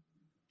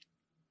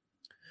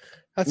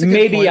 That's a good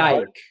Maybe point,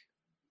 Ike.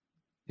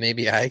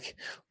 Maybe Ike.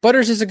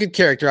 Butters is a good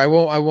character. I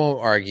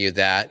won't argue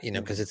that,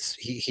 because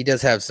he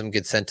does have some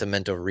good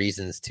sentimental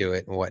reasons to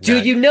it and whatnot. Do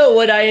you know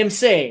what I am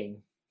saying?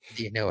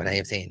 Do you know what I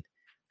am saying?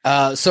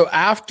 So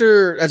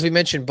after, as we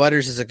mentioned,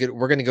 Butters is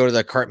we're going to go to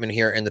the Cartman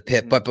here in the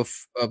pit. But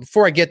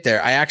before I get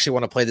there, I actually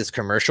want to play this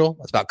commercial.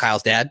 It's about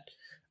Kyle's dad.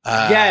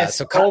 Yes.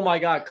 So oh my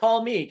God.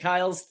 Call me.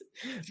 Kyle's.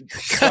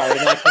 Sorry.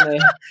 Not gonna...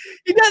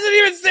 He doesn't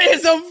even say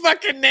his own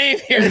fucking name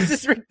here. This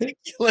is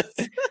ridiculous.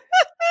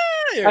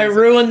 I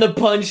ruined the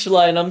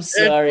punchline. I'm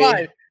sorry.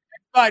 It's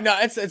fine. No,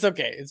 it's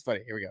okay. It's funny.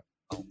 Here we go.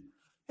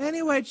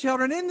 Anyway,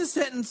 children, in the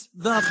sentence,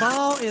 the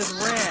ball is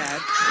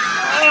red.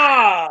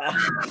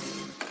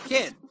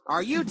 Kid,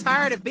 are you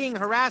tired of being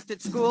harassed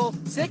at school?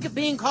 Sick of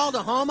being called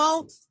a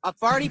homo? A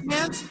farty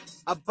pants?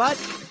 A butt?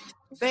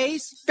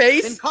 Face?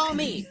 Then call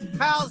me,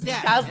 Kyle's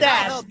dad. Kyle's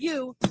dad. I'll help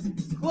you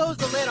close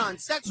the lid on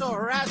sexual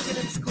harassment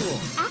in school.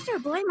 After a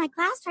boy in my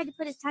class tried to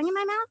put his tongue in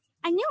my mouth,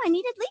 I knew I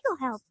needed legal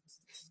help.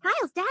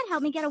 Kyle's dad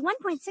helped me get a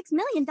 $1.6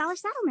 million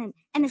settlement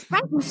and this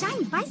bright and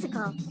shiny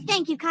bicycle.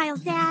 Thank you,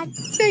 Kyle's dad.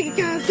 Thank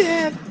you, Kyle's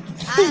dad.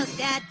 Kyle's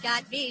dad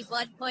got me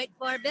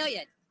 $1.4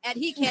 million, and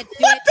he can do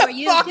it for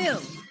you too.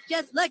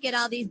 Just look at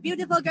all these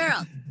beautiful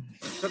girls.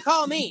 So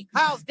call me,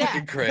 Kyle's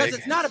dad, because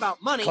it's not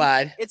about money.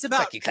 Clyde. It's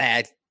about... Fuck you,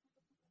 Clyde.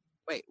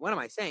 Wait, what am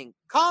I saying?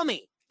 Call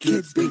me,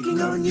 Kids picking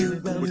on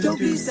you. Well, don't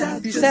be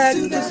sad. Be sad.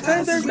 Just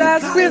sue their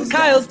ass with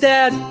Kyle's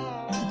dad.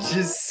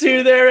 Just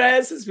sue their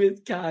asses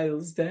with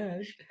Kyle's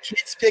dad.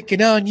 Kids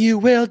picking on you.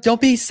 Well, don't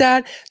be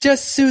sad.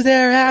 Just sue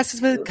their asses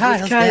with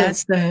Kyle's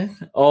dad.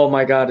 Oh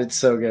my God, it's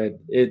so good.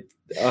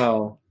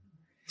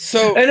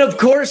 So, and of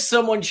course,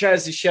 someone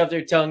tries to shove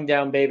their tongue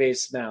down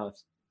Bebe's mouth.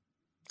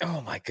 Oh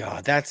my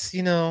God, that's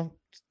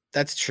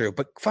true.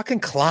 But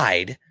fucking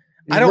Clyde,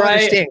 I don't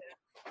understand.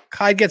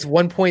 Clyde gets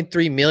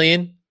 1.3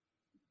 million.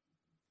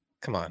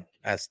 Come on,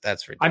 that's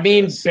ridiculous. I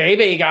mean,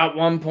 Bebe got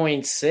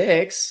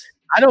 1.6.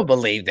 I don't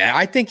believe that.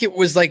 I think it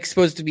was like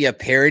supposed to be a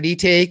parody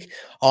take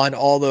on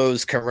all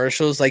those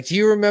commercials. Like, do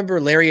you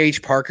remember Larry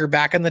H. Parker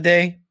back in the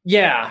day?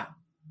 Yeah.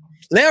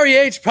 Larry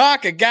H.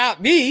 Parker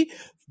got me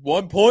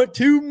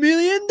 $1.2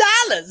 million.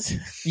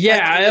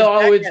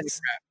 Yeah.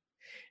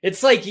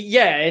 It's like,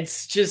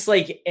 it's just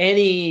like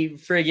any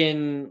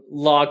friggin'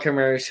 law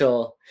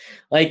commercial.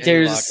 Like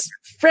there's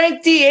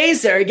Frank D.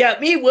 Azar got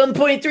me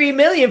 1.3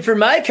 million for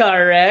my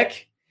car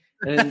wreck.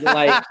 And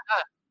like,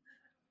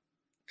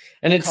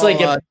 and it's like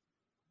a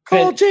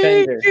call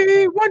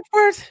JG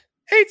Wentworth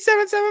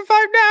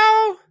 8775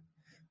 now.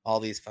 All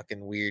these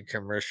fucking weird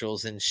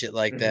commercials and shit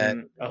like that.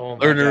 Oh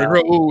my Lerner God.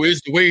 Row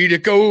is the way to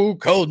go.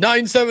 Call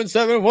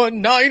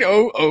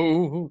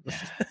 977-1900.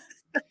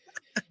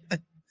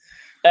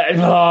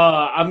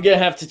 I'm gonna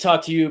have to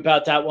talk to you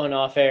about that one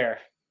off air.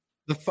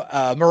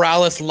 The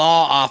Morales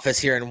Law Office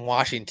here in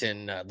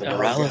Washington. The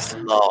Morales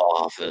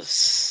Law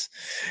Office.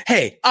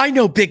 Hey, I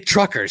know big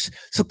truckers,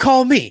 so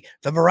call me,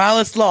 the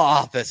Morales Law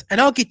Office,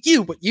 and I'll get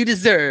you what you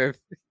deserve.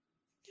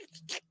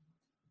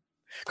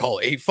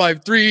 Call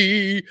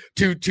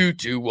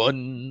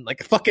 853-2221.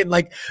 Like fucking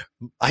like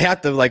I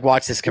have to like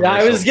watch this commercial.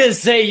 Yeah, I was gonna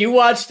say you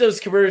watch those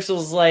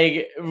commercials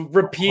like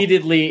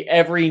repeatedly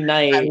every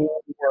night.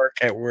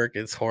 At work,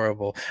 it's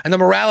horrible. And the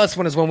Morales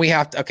one is when we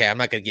have to. Okay, I'm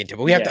not gonna get into it,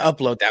 but we have to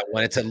upload that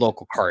one. It's a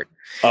local cart.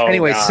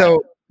 Anyway, God.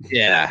 so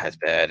yeah, that's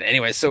bad.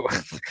 Anyway, so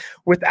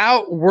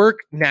without work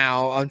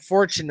now,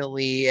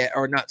 unfortunately,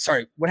 or not.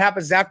 Sorry, what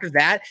happens after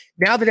that?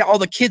 Now that all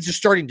the kids are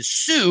starting to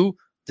sue,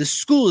 the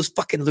school is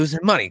fucking losing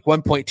money.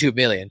 1.2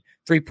 million,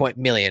 3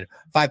 million,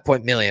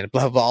 5 million,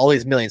 blah, blah, all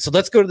these millions. So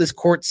let's go to this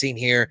court scene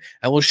here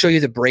and we'll show you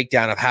the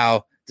breakdown of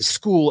how the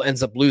school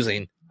ends up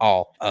losing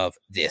all of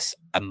this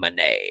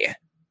money.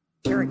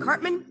 Jerry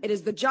Cartman, it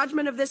is the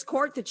judgment of this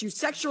court that you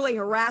sexually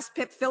harassed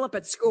Pip Phillip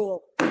at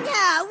school. No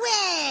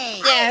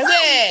way! Yeah,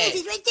 way!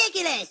 This is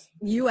ridiculous!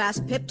 You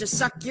asked Pip to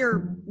suck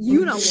your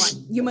you-know-what.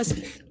 You must...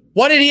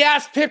 What did he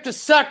ask Pip to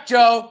suck,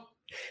 Joe?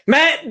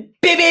 Matt,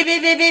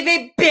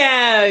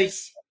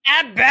 bows.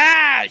 A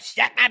bows.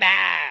 Suck my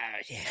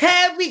bows.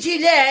 How would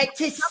you like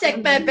to suck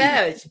my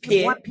bows,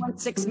 Pip?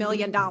 $1.6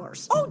 million.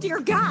 Oh, dear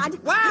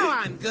God.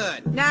 Wow, I'm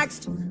good.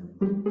 Next.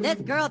 This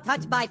girl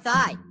touched my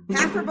thigh.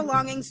 Half her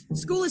belongings.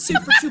 School is sued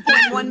for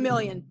 $2.1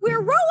 million.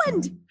 We're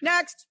ruined.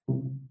 Next.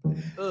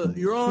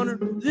 Your Honor,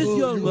 this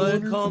young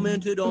man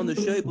commented on the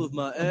shape of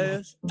my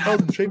ass. On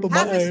the shape of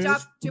Half the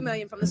stuff, $2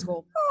 million from the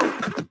school.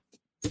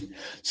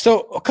 So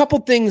a couple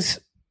things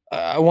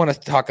I want to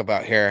talk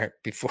about here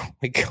before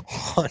we go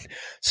on.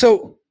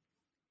 So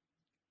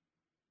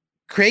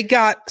Craig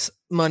got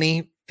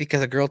money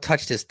because a girl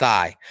touched his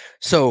thigh.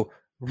 So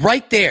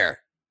right there,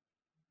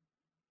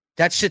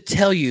 that should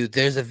tell you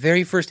there's a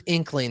very first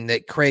inkling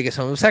that Craig is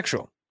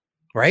homosexual,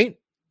 right?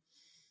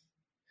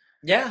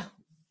 Yeah.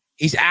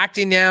 He's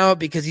acting now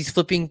because he's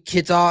flipping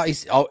kids off.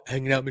 He's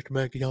hanging out, Mr.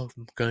 Mackey, off,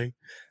 okay?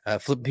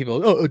 Flipping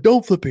people. Oh,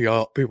 don't flip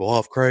people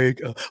off, Craig.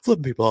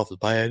 Flipping people off is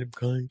bad,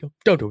 okay?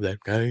 Don't do that,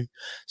 okay?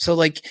 So,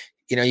 like,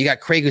 you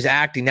got Craig who's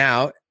acting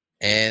out,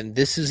 and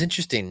this is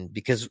interesting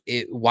because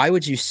why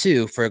would you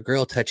sue for a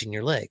girl touching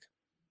your leg?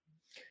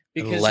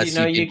 Because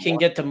you can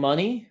get the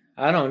money.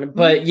 I don't know,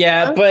 but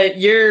but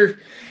your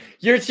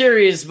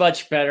theory is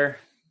much better.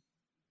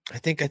 I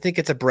think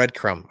it's a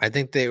breadcrumb. I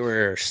think they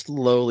were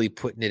slowly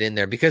putting it in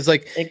there because,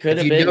 like, it could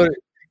have been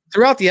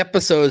throughout the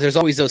episodes. There's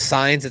always those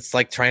signs. It's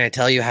like trying to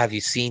tell you, "Have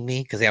you seen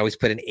me?" Because they always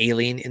put an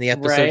alien in the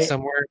episode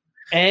somewhere.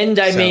 And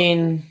I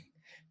mean,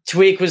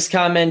 Tweak was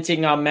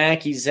commenting on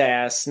Mackie's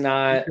ass,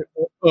 not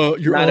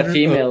a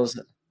female's.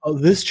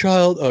 This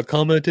child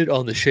commented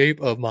on the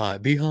shape of my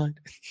behind.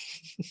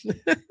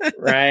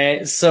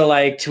 Right. So,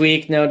 like,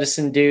 Tweak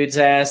noticing dudes'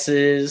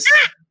 asses.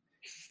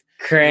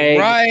 Craig.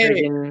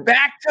 Right.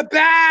 Back to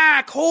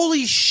back.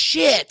 Holy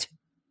shit.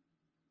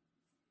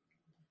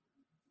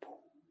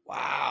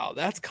 Wow.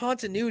 That's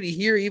continuity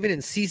here, even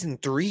in season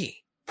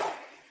 3.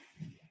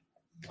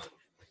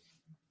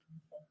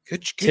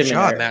 Good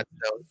job, Matt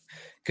Stone.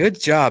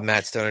 Good job,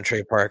 Matt Stone and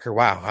Trey Parker.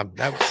 Wow.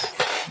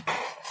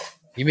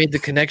 You made the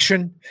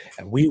connection,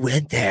 and we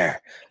went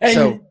there.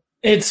 And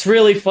it's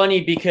really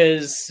funny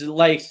because,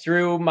 like,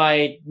 through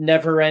my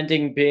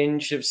never-ending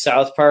binge of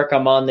South Park,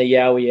 I'm on the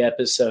Yowie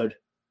episode.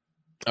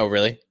 Oh,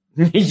 really?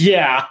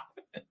 Yeah.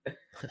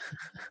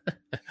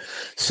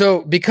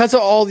 So, because of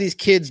all these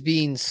kids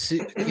being,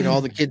 all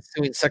the kids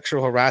doing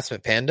sexual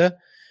harassment, Panda,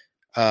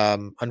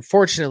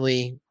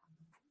 unfortunately,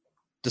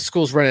 the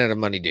school's running out of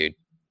money, dude.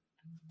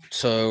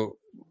 So,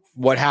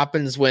 what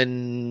happens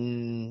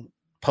when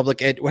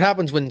what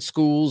happens when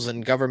schools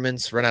and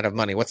governments run out of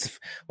money? What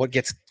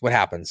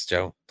happens,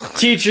 Joe?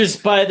 Teachers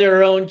buy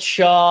their own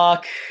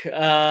chalk.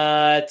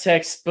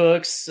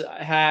 Textbooks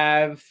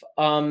have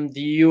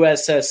the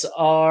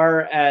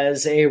USSR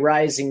as a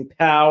rising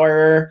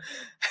power.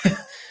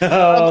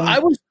 I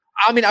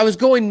was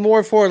going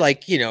more for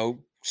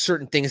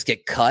certain things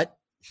get cut.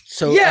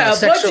 So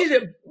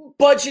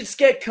budgets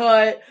get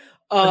cut.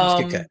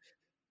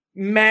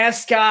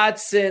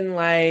 Mascots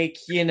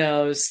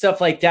and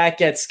stuff like that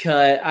gets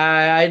cut.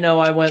 I know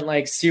I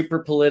went super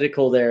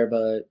political there,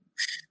 but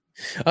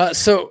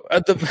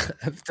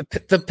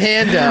the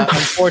panda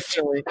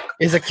unfortunately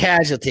is a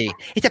casualty.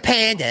 It's a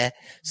panda.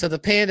 So the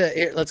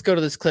panda. Let's go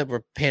to this clip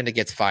where Panda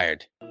gets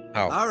fired.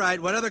 Oh, all right.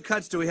 What other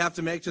cuts do we have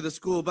to make to the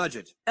school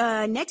budget?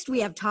 Next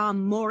we have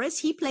Tom Morris.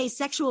 He plays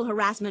sexual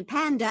harassment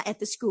Panda at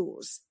the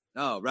schools.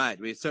 Oh, right.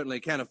 We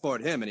certainly can't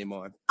afford him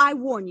anymore. I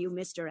warn you,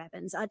 Mr.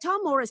 Evans. Tom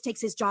Morris takes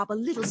his job a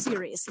little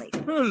seriously.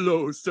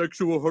 Hello,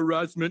 sexual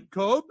harassment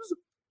cubs.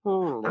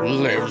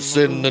 Lives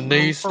in the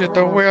nest at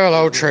the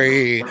willow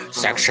tree.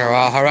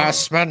 Sexual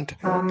harassment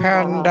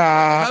Panda.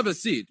 Have a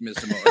seat,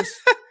 Mr.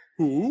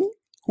 Morris.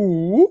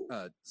 Who?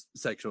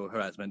 Sexual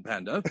harassment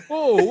Panda.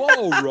 Oh,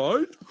 all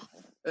right.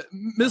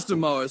 Mr.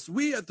 Morris,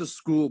 we at the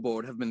school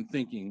board have been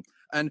thinking,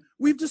 and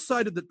we've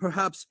decided that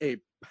perhaps a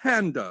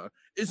panda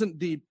isn't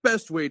the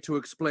best way to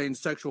explain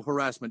sexual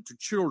harassment to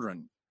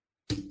children.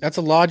 That's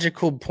a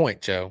logical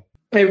point, Joe.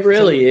 It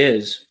really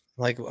is.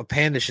 Like a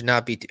panda should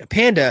not be. A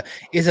panda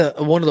is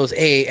one of those.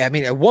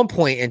 At one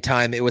point in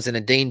time, it was an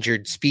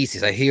endangered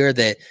species. I hear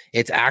that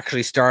it's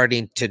actually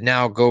starting to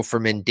now go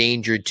from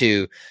endangered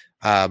to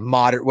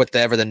moderate,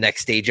 whatever the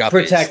next stage up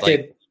protected.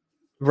 Is.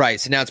 Right.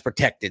 So now it's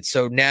protected.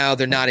 So now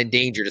they're not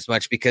endangered as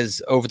much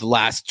because over the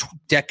last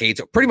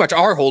decades, pretty much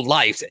our whole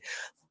lives,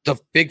 the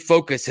big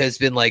focus has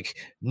been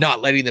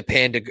not letting the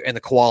panda and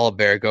the koala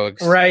bear go.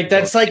 Right.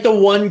 That's the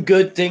one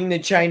good thing the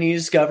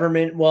Chinese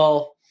government,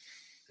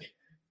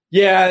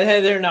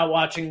 they're not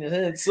watching this.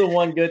 It's the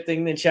one good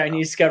thing the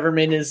Chinese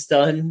government has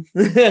done.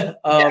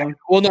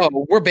 Well, no,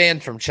 we're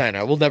banned from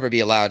China. We'll never be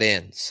allowed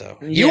in. So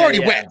you already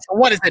went. So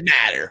what does it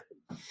matter?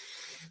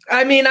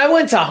 I mean, I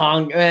went to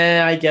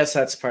I guess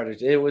that's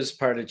it was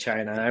part of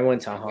China. I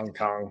went to Hong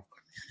Kong.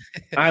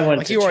 I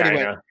went to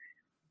China.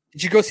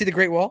 Did you go see the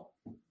Great Wall?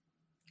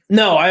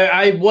 No,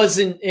 I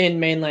wasn't in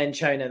mainland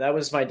China. That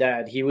was my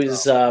dad. He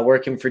was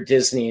working for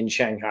Disney in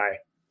Shanghai.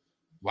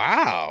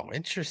 Wow,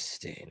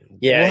 interesting.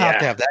 Yeah, we'll have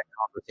to have that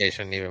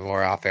conversation even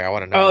more off air. I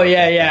want to know. Oh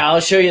yeah.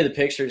 I'll show you the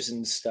pictures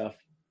and stuff.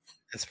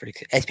 That's pretty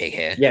cool. That's big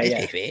hair. Yeah,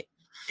 That's big.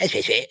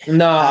 That's big.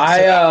 No,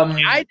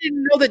 I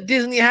didn't know that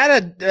Disney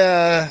had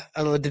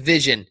a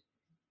division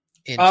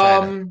in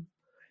China.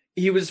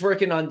 He was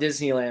working on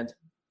Disneyland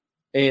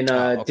in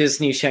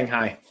Disney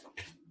Shanghai.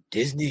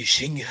 Disney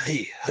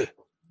Shanghai.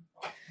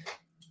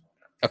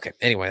 Okay.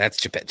 Anyway, that's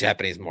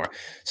Japanese more.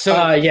 So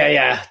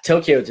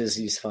Tokyo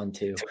Disney's fun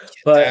too.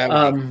 But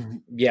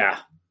yeah.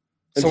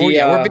 So we're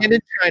banned in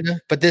China,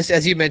 but this,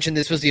 as you mentioned,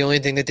 this was the only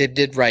thing that they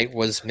did right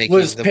was making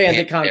the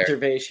panda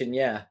conservation.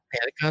 Panda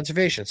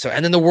conservation. So,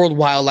 and then the World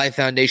Wildlife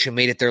Foundation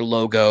made it their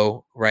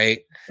logo, right?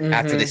 Mm-hmm.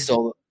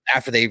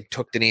 After they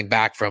took the name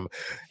back from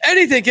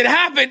anything can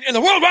happen in the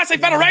World Wrestling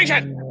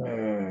Federation.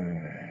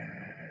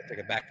 Took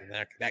it back from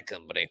that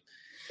company.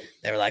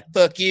 They were like,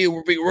 fuck you,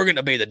 we're going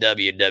to be the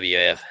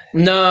WWF.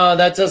 No,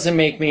 that doesn't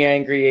make me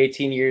angry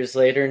 18 years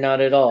later.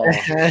 Not at all.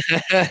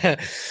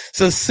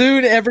 So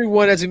soon,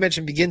 everyone, as we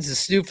mentioned, begins to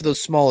snoop for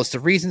those smallest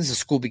of reasons. The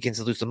school begins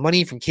to lose the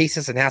money from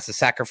cases and has to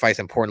sacrifice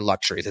important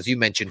luxuries. As you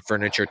mentioned,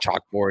 furniture,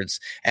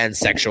 chalkboards, and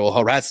sexual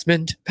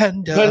harassment.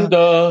 Panda.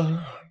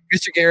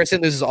 Mr.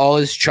 Garrison loses all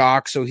his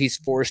chalk, so he's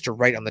forced to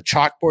write on the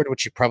chalkboard,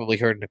 which you probably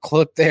heard in the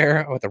clip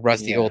there with a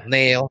rusty old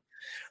nail.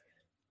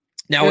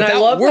 Now,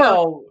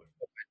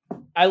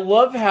 I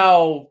love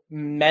how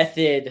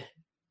method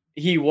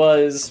he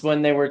was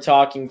when they were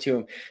talking to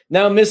him.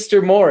 Now,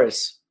 Mr.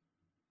 Morris,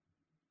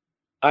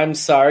 I'm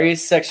sorry,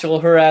 sexual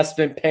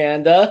harassment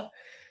Panda.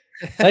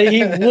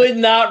 He would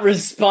not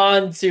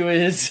respond to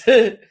his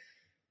to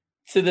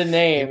the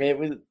name. He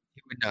would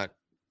not.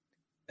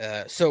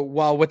 So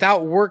while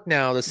without work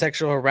now, the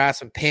sexual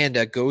harassment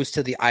Panda goes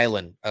to the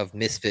island of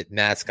misfit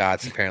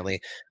mascots,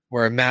 apparently,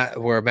 where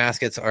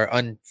mascots are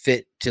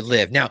unfit to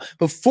live. Now,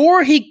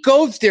 before he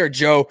goes there,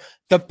 Joe,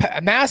 the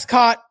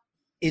mascot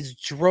is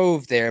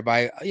drove there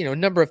by a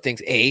number of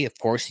things. Of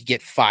course, you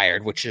get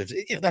fired, which is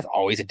that's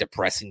always a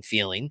depressing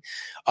feeling.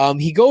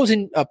 He goes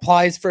and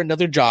applies for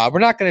another job. We're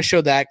not going to show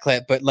that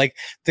clip, but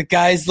the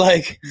guy's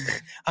like,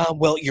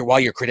 while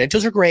your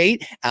credentials are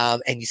great,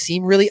 and you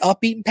seem really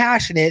upbeat and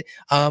passionate,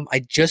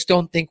 I just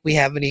don't think we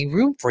have any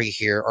room for you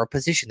here or a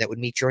position that would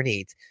meet your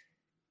needs.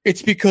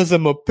 It's because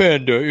I'm a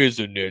panda,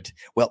 isn't it?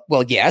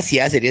 Well, yes,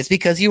 it is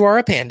because you are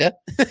a panda.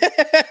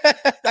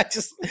 I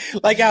just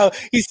like how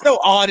he's so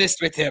honest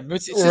with him.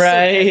 It's just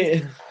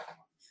right. So,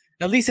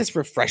 at least it's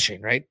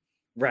refreshing, right?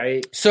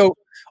 Right. So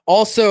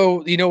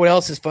also, what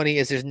else is funny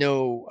is there's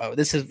no,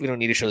 we don't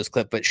need to show this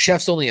clip, but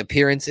Chef's only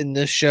appearance in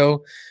this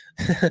show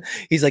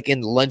he's like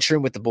in the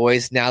lunchroom with the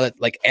boys now that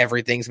like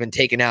everything's been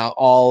taken out.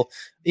 All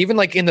even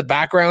like in the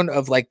background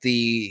of like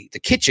the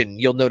kitchen,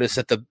 you'll notice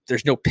that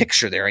there's no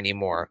picture there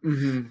anymore.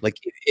 Mm-hmm. Like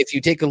if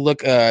you take a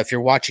look, if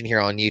you're watching here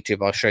on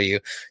YouTube, I'll show you.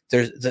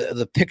 There's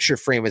the picture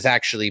frame is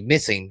actually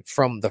missing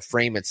from the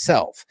frame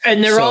itself,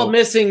 and they're all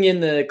missing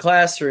in the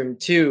classroom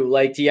too.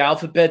 Like the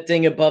alphabet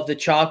thing above the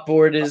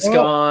chalkboard is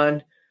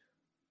gone.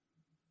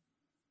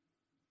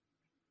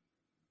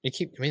 I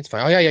mean, it's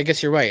fine. Oh, yeah, I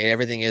guess you're right.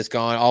 Everything is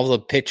gone. All the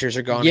pictures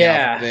are gone.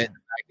 Yeah. In the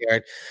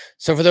backyard.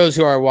 So for those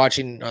who are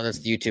watching on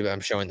this YouTube, I'm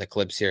showing the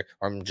clips here,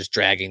 or I'm just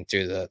dragging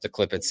through the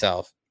clip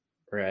itself.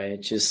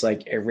 Right. Just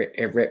like a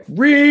remix.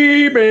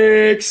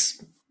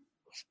 Remix.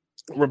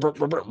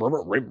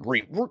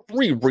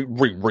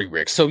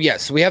 So,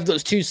 yes, we have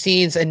those two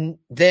scenes. And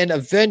then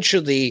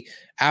eventually,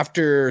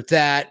 after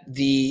that,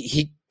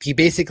 he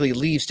basically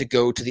leaves to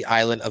go to the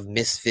island of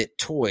misfit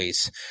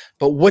toys.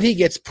 But what he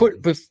gets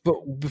put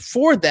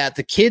before that,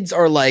 the kids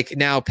are like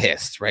now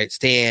pissed, right?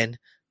 Stan,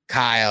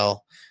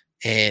 Kyle,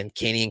 and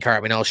Kenny and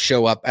Cartman all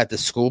show up at the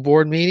school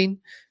board meeting,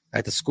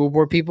 at the school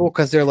board people,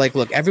 because they're like,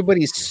 look,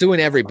 everybody's suing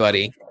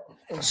everybody.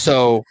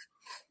 So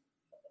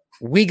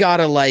we got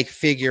to like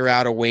figure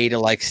out a way to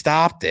like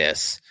stop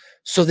this.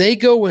 So they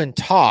go and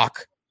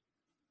talk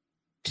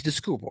to the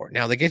school board.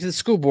 Now they get to the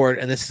school board,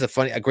 and this is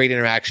a great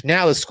interaction.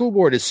 Now the school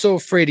board is so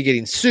afraid of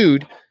getting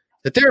sued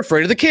that they're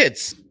afraid of the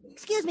kids.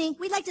 Excuse me,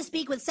 we'd like to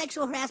speak with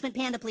Sexual Harassment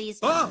Panda, please.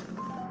 Oh,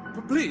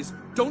 please,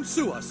 don't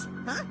sue us.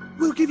 Huh?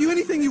 We'll give you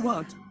anything you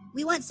want.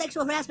 We want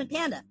Sexual Harassment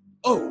Panda.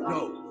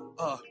 Oh,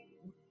 no.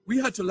 We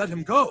had to let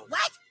him go.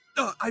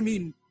 What? I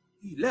mean,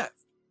 he left.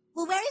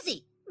 Well, where is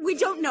he? We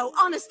don't know,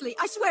 honestly.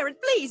 I swear it.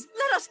 Please,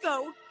 let us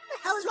go. What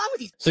the hell is wrong with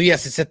these? So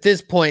yes, it's at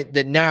this point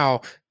that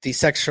now the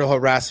Sexual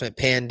Harassment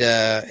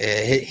Panda,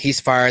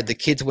 he's fired. The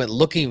kids went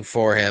looking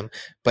for him,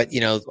 but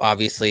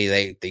obviously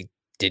they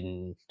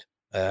didn't,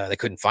 they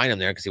couldn't find him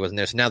there because he wasn't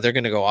there. So now they're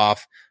going to go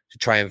off to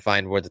try and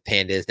find where the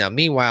panda is. Now,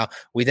 meanwhile,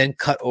 we then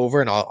cut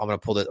over, and I'm going to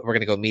pull we're going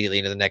to go immediately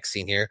into the next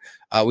scene here.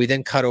 We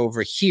then cut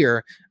over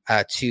here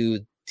to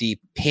the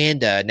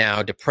panda,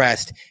 now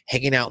depressed,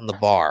 hanging out in the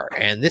bar.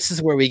 And this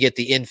is where we get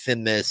the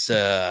infamous,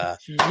 yes.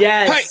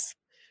 Hey,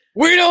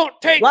 we don't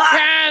take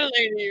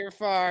kindly to your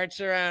farts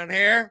around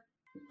here.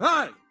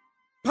 Hey,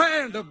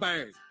 Panda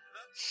Bear.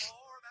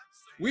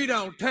 We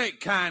don't take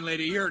kindly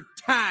to your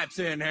types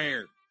in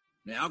here.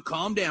 Now,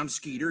 calm down,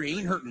 Skeeter. He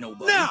ain't hurting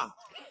nobody. Now,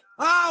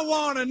 I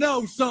want to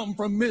know something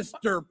from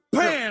Mr.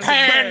 Panda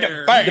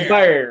Bear. Bear. The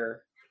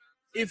bear.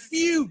 If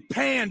you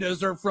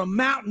pandas are from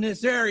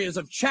mountainous areas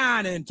of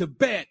China and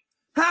Tibet,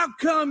 how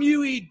come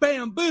you eat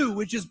bamboo,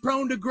 which is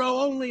prone to grow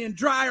only in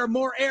drier,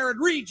 more arid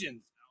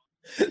regions?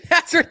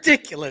 That's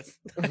ridiculous.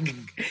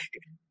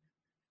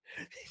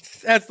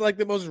 That's like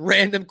the most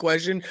random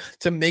question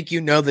to make you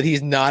know that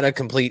he's not a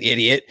complete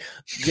idiot.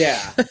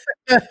 Yeah.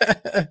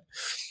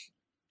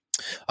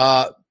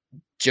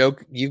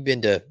 Joke, you've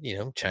been to,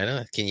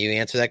 China. Can you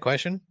answer that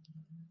question?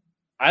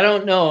 I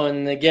don't know.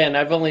 And again,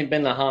 I've only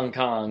been to Hong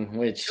Kong,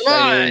 which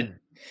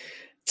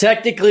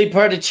technically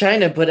part of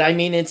China, but I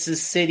mean, it's a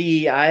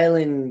city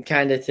island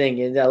kind of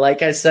thing. And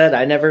like I said,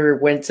 I never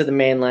went to the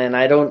mainland.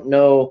 I don't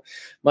know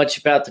much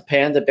about the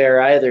panda bear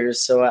either.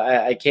 So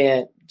I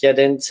can't get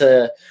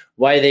into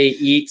why they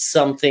eat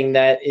something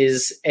that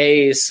is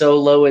A, so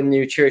low in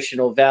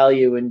nutritional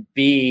value, and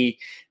B,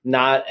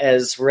 not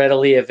as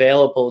readily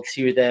available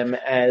to them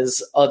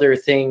as other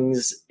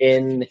things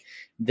in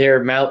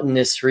their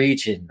mountainous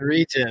region.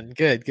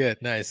 Good.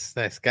 Nice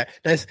guy.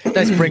 Nice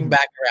bring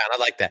back around. I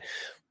like that.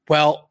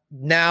 Well,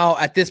 now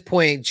at this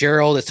point,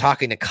 Gerald is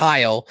talking to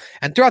Kyle,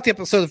 and throughout the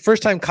episode, the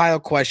first time Kyle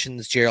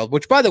questions Gerald,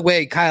 which by the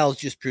way, Kyle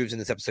just proves in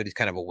this episode he's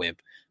kind of a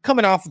wimp.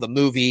 Coming off of the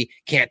movie,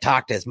 can't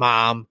talk to his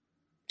mom,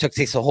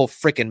 takes the whole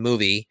freaking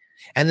movie.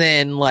 And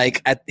then,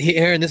 like,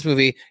 here in this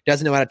movie,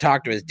 doesn't know how to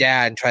talk to his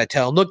dad and try to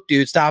tell him, look,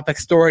 dude, stop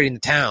extorting the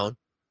town.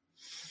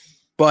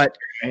 But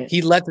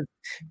he lets it.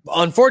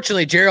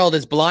 Unfortunately, Gerald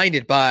is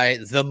blinded by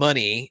the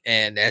money.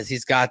 And as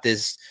they've got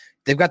this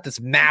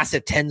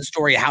massive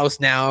 10-story house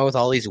now with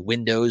all these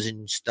windows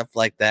and stuff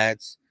like that.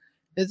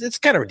 It's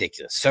kind of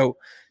ridiculous. So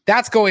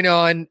that's going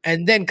on.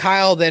 And then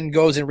Kyle then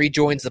goes and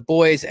rejoins the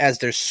boys as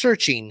they're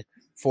searching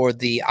for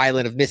the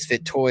island of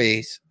misfit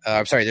toys.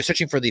 They're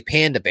searching for the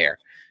panda bear.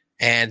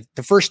 And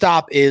the first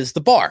stop is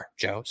the bar,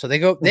 Joe. So they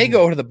go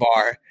to the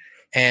bar,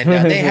 and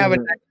they have a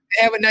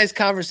nice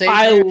conversation.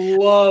 I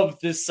love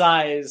the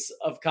size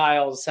of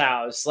Kyle's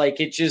house.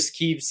 Like, it just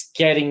keeps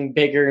getting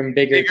bigger and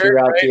bigger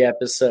throughout the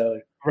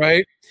episode.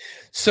 Right.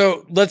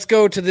 So let's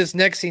go to this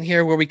next scene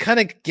here where we kind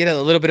of get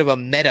a little bit of a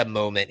meta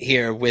moment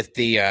here with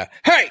the,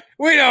 hey,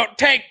 we don't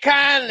take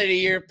kindly to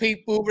your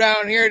people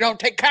around here.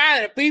 Don't take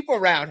kindly to people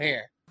around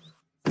here.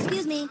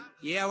 Excuse me.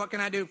 Yeah, what can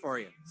I do for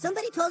you?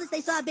 Somebody told us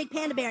they saw a big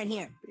panda bear in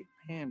here. Big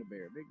panda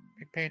bear. Big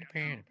panda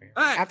bear.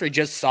 Hey, after he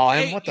just saw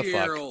him, what the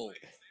fuck?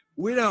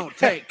 We don't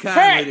take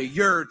kindly to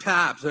your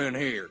types in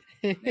here.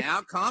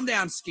 Now, calm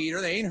down, Skeeter.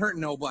 They ain't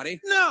hurting nobody.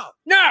 No.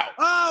 No.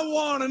 I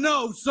want to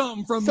know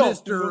something from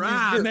Mr.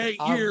 I'm 8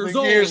 years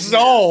old. Years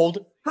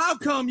old. How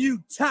come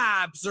you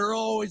types are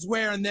always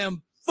wearing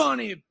them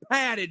funny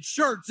padded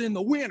shirts in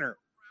the winter?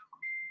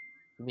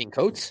 You mean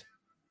coats?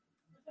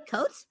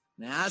 Coats?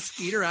 Now,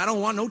 Skeeter, I don't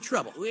want no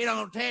trouble. We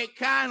don't take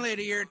kindly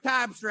to your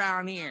types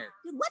around here.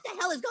 Dude, what the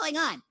hell is going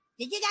on?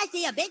 Did you guys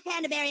see a big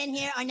panda bear in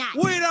here or not?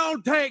 We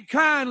don't take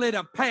kindly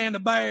to panda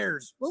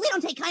bears. Well, we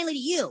don't take kindly to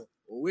you.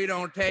 Well, we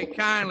don't take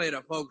kindly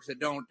to folks that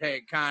don't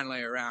take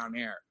kindly around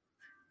here.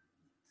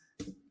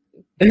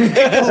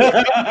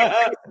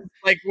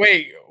 Like,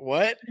 wait,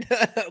 what?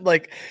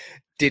 Like,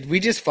 did we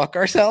just fuck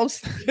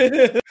ourselves?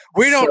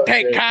 We don't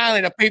take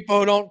kindly to people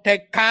who don't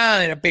take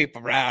kindly to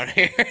people around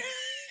here.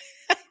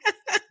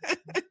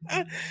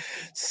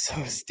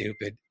 So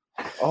stupid.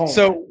 Oh.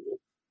 So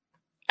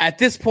at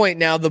this point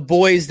now, the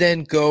boys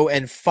then go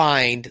and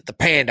find the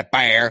panda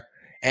bear,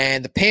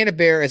 and the panda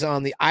bear is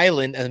on the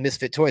island of the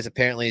Misfit Toys.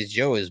 Apparently,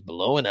 Joe is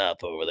blowing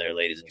up over there,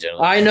 ladies and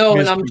gentlemen. I know,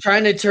 and I'm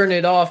trying to turn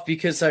it off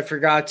because I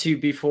forgot to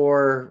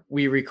before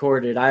we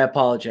recorded. I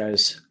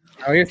apologize.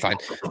 Oh, you're fine.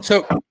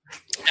 So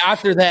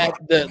after that,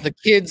 the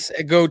kids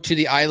go to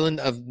the island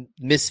of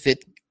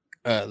Misfit,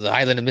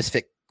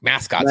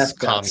 mascots.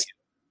 Commune.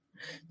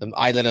 The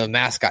island of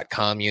mascot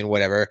commune,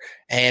 whatever.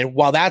 And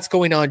while that's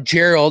going on,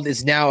 Gerald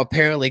is now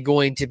apparently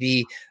going to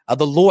be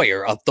the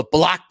lawyer of the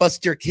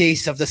blockbuster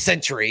case of the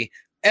century.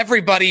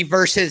 Everybody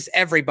versus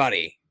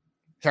everybody.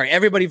 Sorry,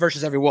 everybody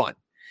versus everyone.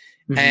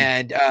 Mm-hmm.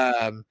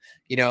 And,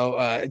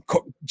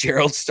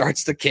 Gerald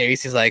starts the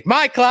case. He's like,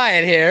 my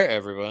client here,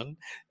 everyone.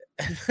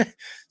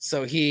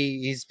 So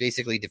he's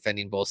basically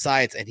defending both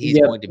sides, and he's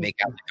going to make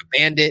out like a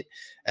bandit.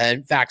 And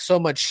in fact, so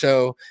much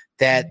so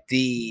that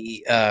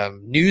the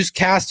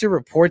newscaster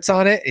reports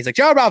on it. He's like,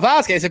 Joe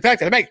Broflovski is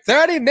expected to make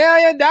 $30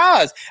 million.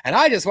 And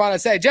I just want to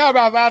say, Joe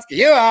Broflovski,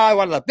 you are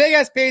one of the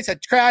biggest pizza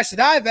crash that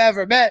I've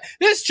ever met.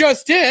 This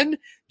just in,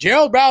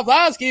 Gerald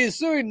Broflovski is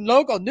suing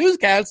local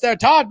newscaster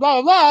Todd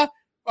blah, blah, blah.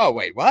 Oh,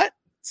 wait, what?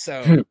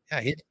 So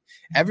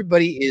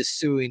everybody is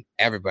suing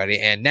everybody.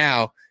 And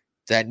now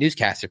that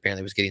newscaster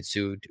apparently was getting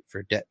sued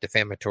for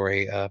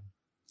defamatory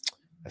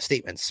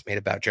statements made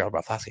about Gerald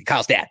Broflovski,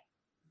 Kyle's dad.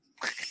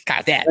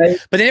 Kyle's dad.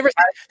 But they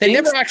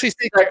never actually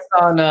say that's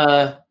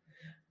on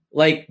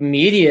like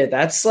media.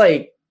 That's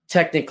like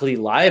technically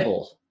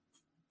libel.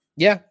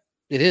 Yeah,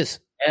 it is.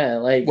 Yeah,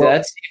 like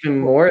that's even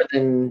more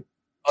than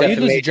you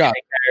lose your job.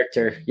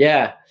 Character.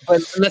 Yeah,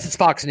 but unless it's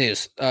Fox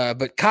News.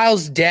 But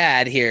Kyle's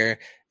dad here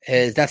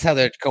is that's how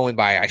they're going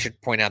by. I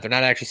should point out they're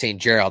not actually saying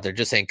Gerald. They're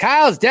just saying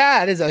Kyle's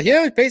dad is a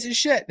huge piece of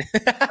shit.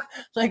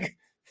 Like,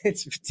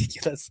 it's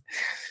ridiculous.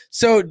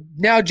 So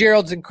now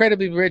Gerald's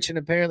incredibly rich, and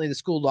apparently the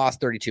school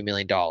lost $32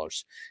 million.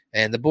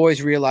 And the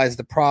boys realize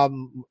the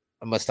problem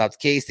must stop the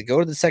case. They go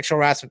to the sexual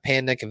harassment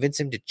panda, convince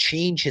him to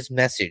change his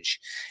message.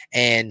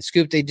 And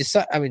Scoop, they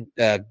decide,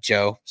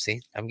 Joe,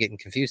 see, I'm getting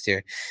confused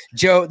here.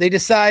 Joe, they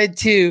decide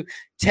to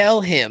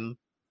tell him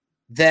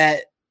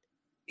that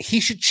he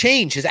should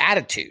change his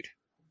attitude,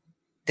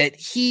 that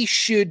he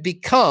should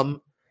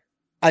become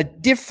a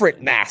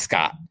different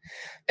mascot.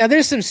 Now,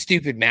 there's some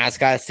stupid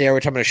mascots there,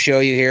 which I'm going to show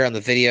you here on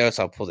the video,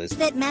 so I'll pull this.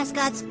 Misfit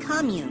Mascots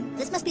Commune.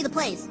 This must be the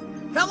place.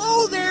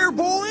 Hello there,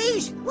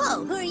 boys.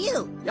 Whoa, who are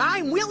you?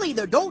 I'm Willie,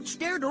 the don't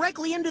stare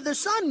directly into the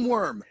sun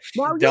worm.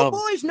 Now, Dumb. you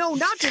boys know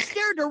not to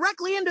stare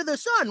directly into the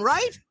sun,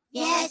 right?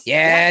 Yes.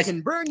 Yes. That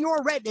can burn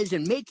your retinas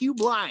and make you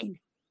blind.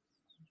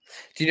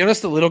 Do you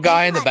notice the little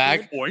guy in the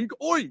back? Oink,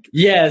 oink.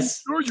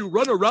 Yes. Make sure you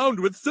run around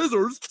with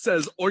scissors,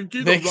 says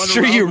Oinky the Make run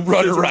sure around you with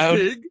run scissors around.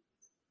 pig.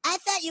 I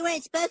thought you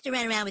weren't supposed to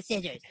run around with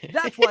scissors.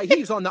 That's why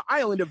he's on the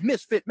island of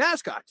misfit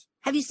mascots.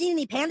 Have you seen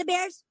any panda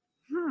bears?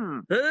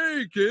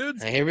 Hey,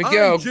 kids. Here we I'm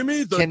go.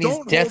 Jimmy, the Kenny's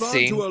don't death hold on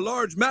scene. to a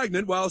large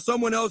magnet while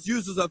someone else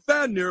uses a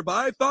fan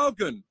nearby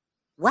falcon.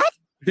 What?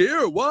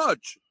 Here,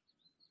 watch.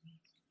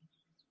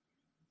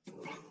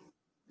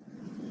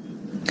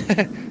 Oh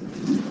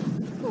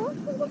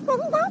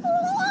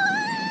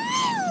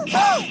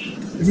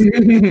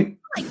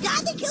my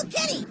God, they killed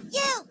Kenny!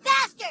 You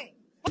bastard!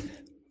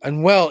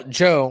 And well,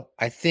 Joe,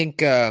 I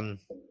think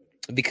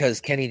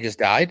because Kenny just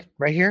died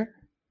right here.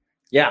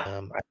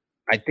 Yeah.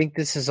 I think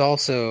this is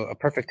also a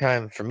perfect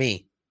time for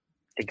me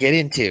to get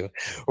into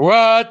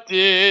what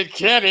did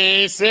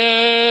Kenny say?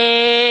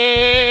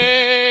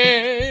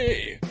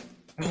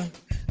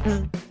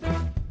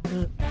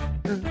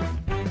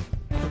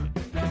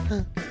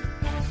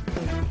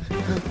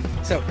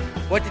 So,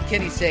 what did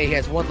Kenny say? He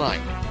has one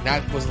line.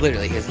 That was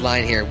literally his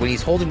line here. When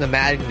he's holding the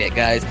magnet,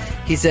 guys,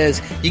 he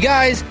says, "You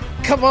guys,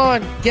 come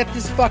on, get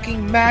this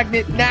fucking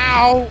magnet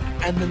now!"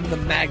 And then the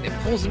magnet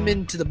pulls him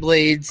into the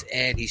blades,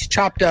 and he's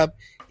chopped up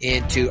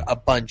into a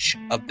bunch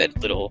of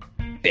little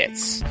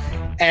bits.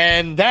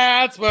 And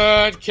that's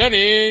what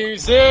Kenny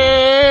said.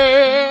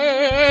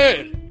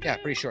 Yeah,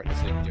 pretty short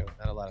this week, Joe.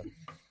 Not a lot of.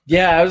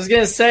 Yeah, I was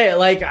gonna say,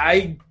 like,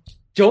 I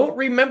don't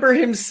remember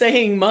him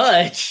saying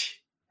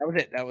much. That was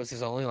it. That was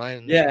his only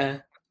line. Yeah.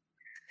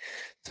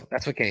 So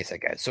that's what Kenny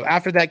said, guys. So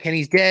after that,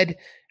 Kenny's dead.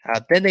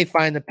 Then they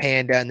find the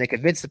panda, and they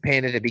convince the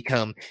panda to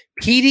become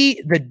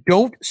Petey the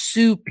Don't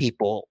Sue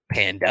People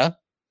panda.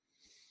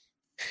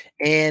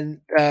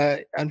 And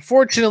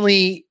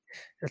unfortunately,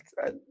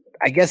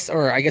 I guess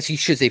you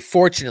should say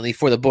fortunately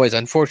for the boys,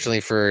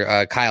 unfortunately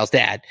for Kyle's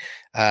dad,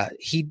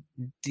 he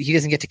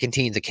doesn't get to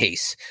continue the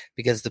case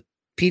because the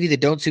PD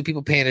that don't sue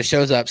people Panda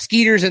shows up.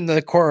 Skeeter's in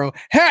the courtroom.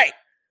 Hey,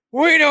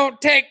 we don't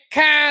take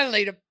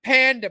kindly to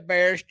Panda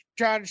Bears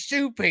trying to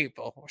sue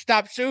people.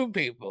 Stop suing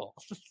people.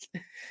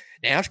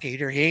 Now,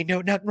 Skeeter, he ain't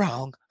know nothing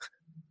wrong.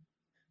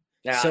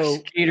 So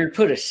Skeeter,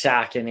 put a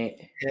sock in it.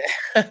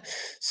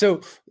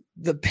 So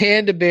the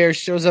Panda Bear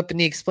shows up and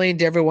he explained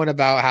to everyone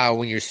about how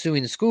when you're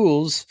suing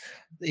schools,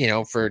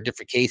 for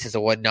different cases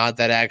and whatnot,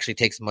 that actually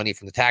takes money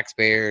from the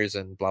taxpayers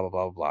and blah, blah,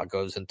 blah, blah,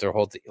 goes into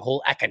the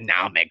whole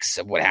economics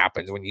of what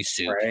happens when you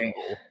sue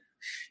people.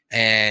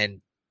 And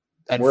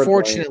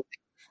unfortunately,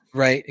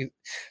 right.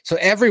 So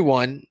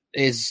everyone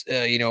is,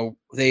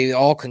 they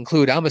all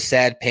conclude, I'm a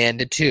sad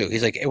panda too.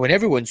 He's like, when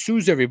everyone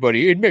sues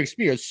everybody, it makes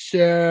me a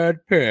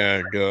sad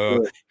panda.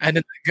 And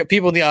then the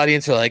people in the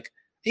audience are like,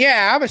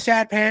 yeah, I'm a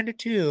sad panda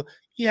too.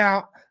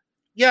 Yeah,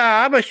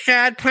 I'm a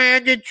sad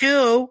panda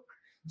too.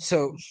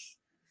 So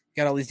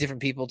got all these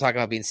different people talking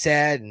about being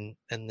sad. And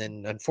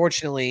then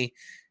unfortunately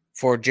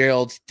for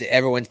Gerald,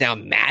 everyone's now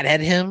mad at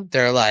him.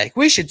 They're like,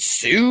 we should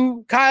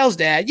sue Kyle's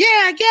dad.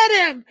 Yeah, get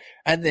him.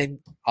 And then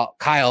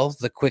Kyle's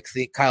dad,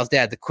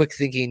 the quick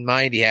thinking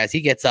mind he has, he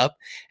gets up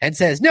and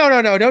says,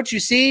 no, don't you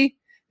see?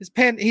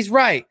 He's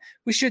right.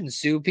 We shouldn't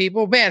sue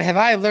people. Man, have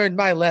I learned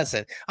my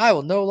lesson. I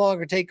will no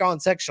longer take on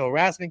sexual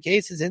harassment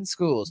cases in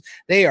schools.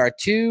 They are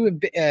too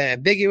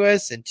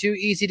ambiguous and too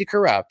easily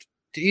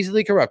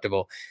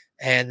corruptible.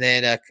 And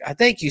then,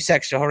 thank you,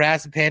 sexual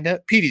harassment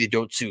panda. PD,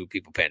 don't sue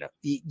people, panda.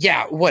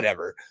 Yeah,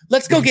 whatever.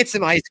 Let's go get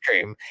some ice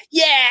cream.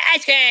 Yeah,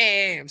 ice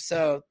cream.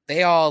 So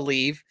they all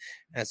leave.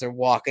 As they're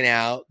walking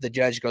out, the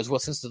judge goes, well,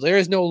 since there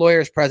is no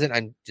lawyers present,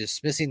 I'm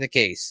dismissing the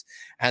case.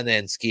 And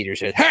then Skeeter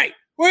says, hey,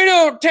 we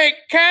don't take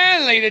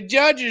kindly to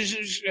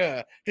judges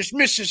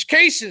dismisses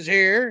cases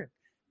here.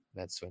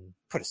 That's when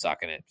put a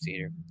sock in it,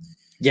 Skeeter.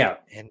 Yeah.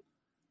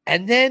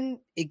 And then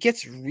it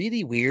gets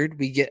really weird.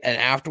 We get an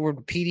afterward.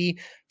 PD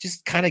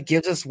just kind of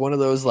gives us one of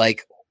those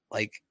like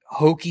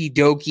hokey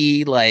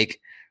dokey, like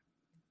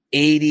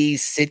 80s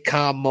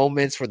sitcom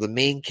moments where the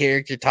main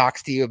character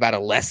talks to you about a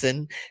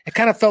lesson. It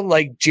kind of felt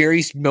like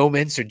Jerry's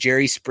Moments or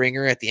Jerry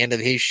Springer at the end of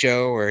his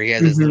show where he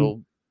has his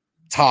little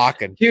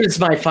talk. And here's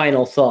my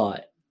final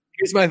thought.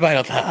 Jerry's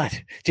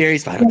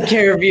final thought. Take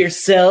care of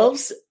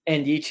yourselves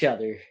and each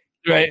other.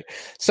 Right.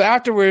 So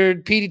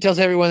afterward, PD tells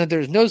everyone that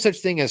there's no such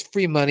thing as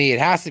free money. It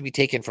has to be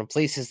taken from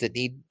places that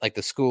need, like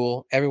the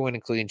school. Everyone,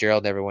 including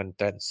Gerald, everyone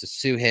threatens to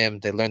sue him.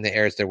 They learn the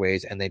errors their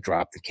ways and they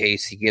drop the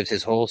case. He gives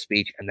his whole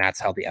speech, and that's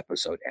how the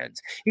episode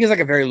ends. He gives like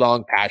a very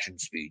long passion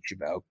speech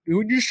about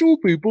when you sue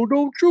people,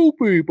 don't sue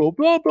people,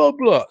 blah blah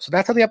blah. So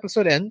that's how the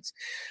episode ends.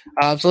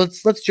 So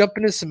let's jump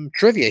into some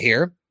trivia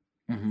here.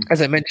 Mm-hmm.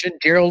 As I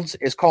mentioned, Gerald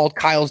is called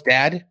Kyle's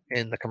dad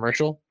in the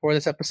commercial for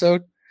this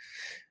episode.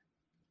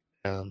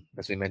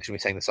 As we mentioned, we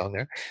sang the song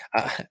there.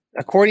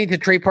 According to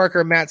Trey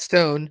Parker and Matt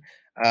Stone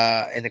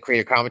in the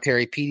creator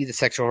commentary, PD the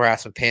sexual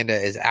harassment panda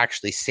is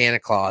actually Santa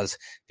Claus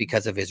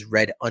because of his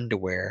red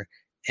underwear,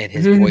 and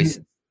his voice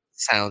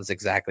sounds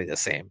exactly the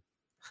same.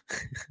 You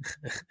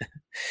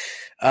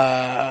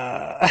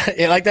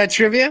like that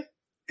trivia?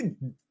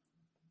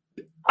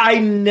 I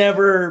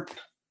never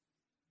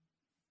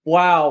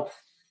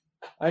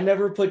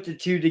put the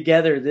two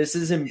together. This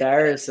is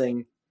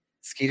embarrassing.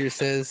 Skeeter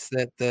says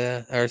that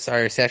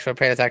sexual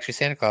panda is actually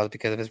Santa Claus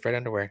because of his red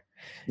underwear.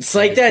 It's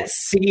like that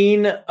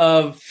scene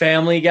of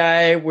Family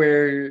Guy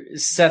where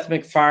Seth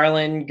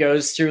MacFarlane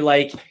goes through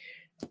like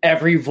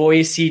every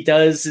voice he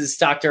does is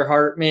Dr.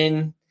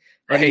 Hartman,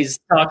 and he's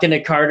talking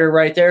to Carter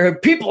right there.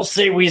 People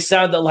say we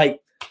sound like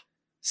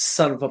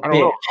son of a bitch.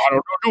 I don't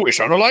know. Do we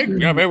sound alike?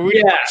 Yeah, maybe we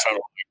sound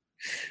alike.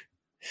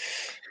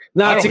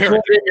 Not to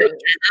quote it.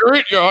 You hear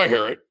it? Yeah, I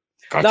hear it.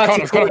 Not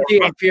to quote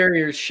the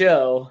Inferior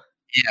Show.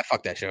 Yeah,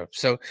 fuck that show.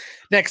 So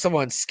next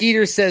one,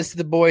 Skeeter says to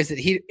the boys that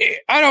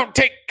I don't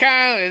take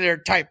kindly to their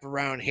type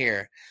around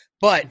here.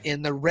 But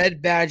in the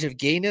red badge of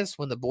gayness,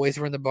 when the boys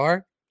were in the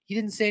bar, he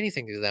didn't say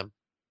anything to them.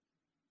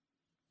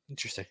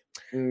 Interesting.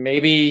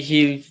 Maybe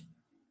he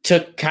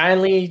took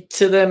kindly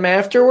to them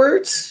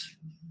afterwards.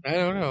 I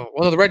don't know.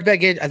 Well, the red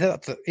badge, I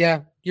thought,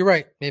 yeah, you're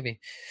right. Maybe.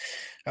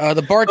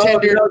 The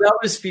bartender. Oh, no, that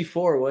was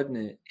before, wasn't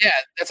it? Yeah,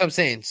 that's what I'm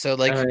saying. So,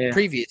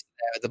 previous,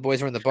 the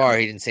boys were in the bar.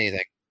 He didn't say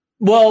anything.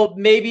 Well,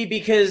 maybe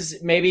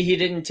he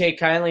didn't take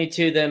kindly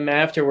to them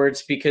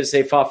afterwards because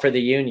they fought for the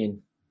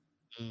Union.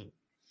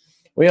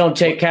 We don't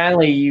take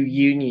kindly, you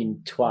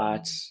Union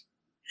twats.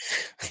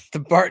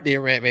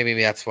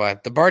 Maybe that's why.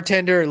 The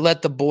bartender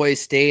let the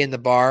boys stay in the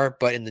bar,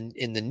 but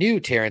in the new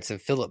Terrence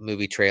and Phillip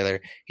movie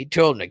trailer, he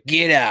told them to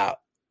get out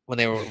when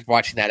they were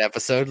watching that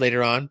episode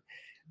later on.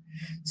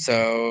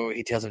 So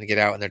he tells them to get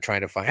out, and they're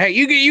trying to find. Hey,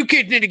 you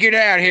kids need to get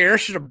out here.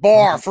 This is a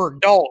bar for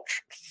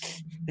adults.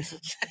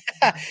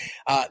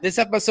 This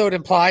episode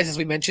implies, as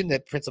we mentioned,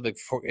 that Principal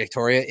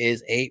Victoria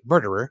is a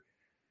murderer.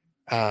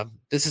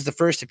 This is the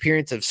first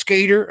appearance of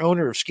Skater,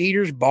 owner of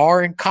Skater's Bar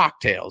and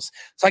Cocktails.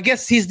 So I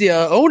guess he's the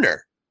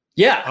owner,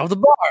 of the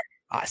bar.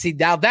 See,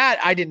 now that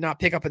I did not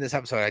pick up in this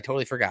episode. I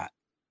totally forgot.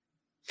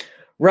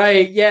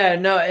 Right. Yeah.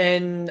 No.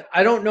 And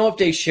I don't know if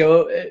they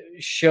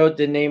showed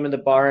the name of the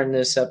bar in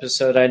this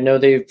episode. I know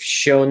they've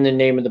shown the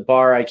name of the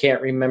bar. I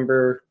can't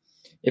remember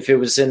if it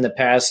was in the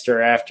past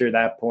or after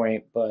that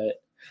point,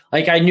 but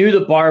like I knew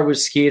the bar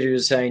was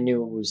Skeeter's. I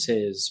knew it was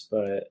his,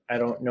 but I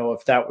don't know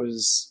if that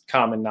was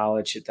common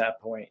knowledge at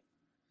that point.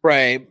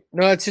 Right.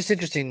 No, it's just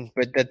interesting,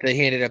 but that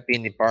he ended up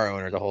being the bar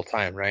owner the whole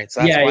time, right?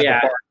 So that's why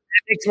yeah. it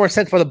makes more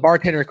sense why the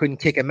bartender couldn't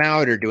kick him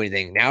out or do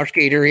anything. Now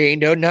Skeeter, he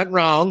ain't doing nothing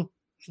wrong.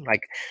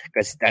 Like,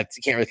 because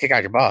you can't really kick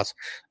out your boss.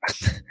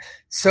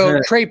 So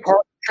Trey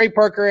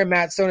Parker and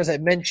Matt Stone, as I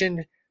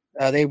mentioned,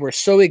 they were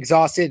so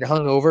exhausted and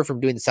hungover from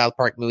doing the South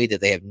Park movie that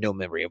they have no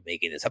memory of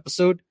making this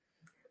episode.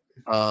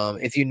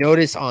 If you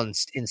notice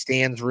in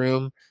Stan's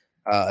room,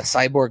 a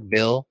cyborg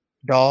Bill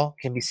doll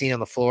can be seen on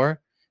the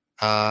floor.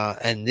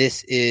 And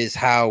this is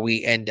how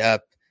we end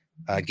up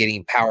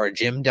getting Power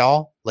Jim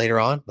doll later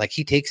on. Like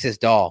he takes his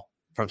doll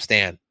from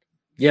Stan.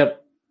 Yep.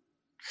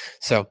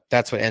 So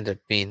that's what ended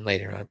up being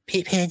later on.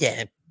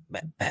 Panda,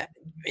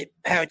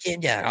 Power Jim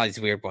doll. All these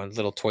weird ones,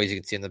 little toys you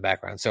can see in the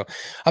background. So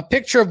a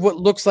picture of what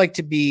looks like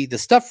to be the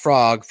stuffed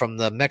frog from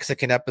the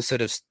Mexican episode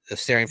of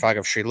Staring Frog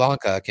of Sri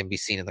Lanka can be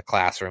seen in the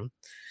classroom.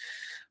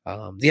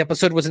 The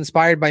episode was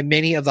inspired by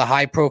many of the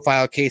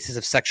high-profile cases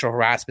of sexual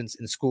harassment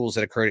in schools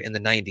that occurred in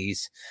the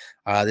 90s.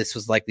 This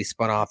was likely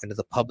spun off into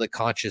the public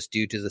conscious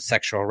due to the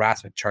sexual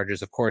harassment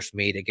charges, of course,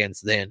 made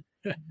against then.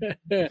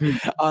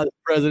 The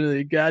president of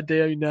the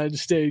goddamn United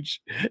States.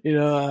 You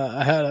know,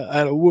 I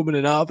had a woman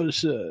in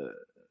office.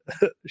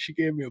 She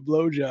gave me a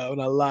blowjob,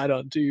 and I lied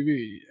on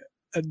TV,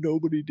 and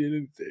nobody did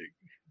anything.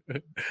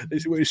 They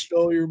said, "We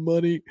stole your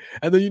money,"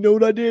 and then you know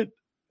what I did?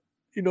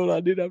 You know what I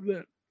did after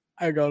that?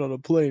 I got on a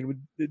plane with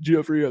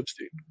Jeffrey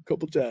Epstein a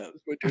couple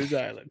times, went to his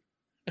island.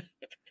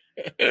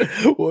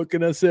 What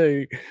can I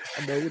say?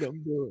 I know what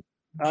I'm doing.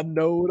 Have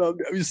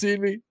you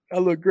seen me? I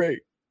look great.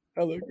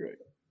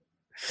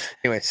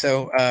 Anyway,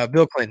 so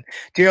Bill Clinton.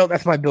 Gerald,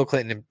 that's my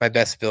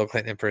best Bill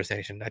Clinton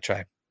impersonation. I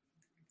try.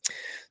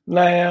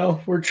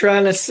 Now, we're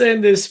trying to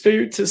send this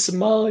food to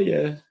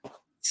Somalia.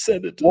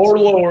 Send it to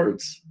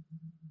Warlords.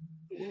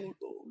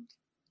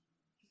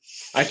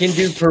 I can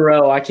do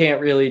Perot. I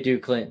can't really do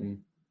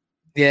Clinton.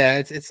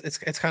 Yeah, it's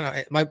kind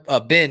of my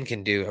Ben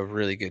can do a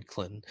really good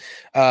Clinton.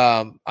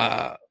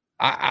 I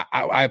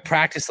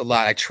practiced a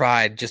lot. I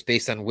tried just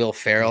based on Will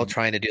Ferrell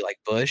trying to do like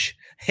Bush.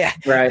 Yeah,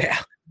 right. Yeah.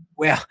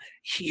 Well,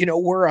 you know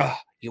we're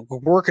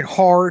working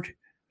hard.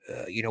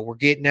 We're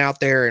getting out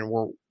there and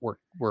we're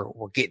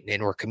getting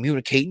and we're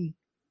communicating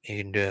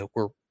and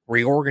we're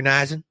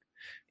reorganizing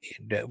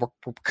and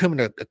we're becoming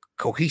a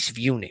cohesive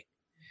unit.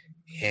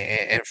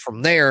 And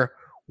from there,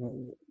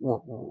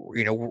 we're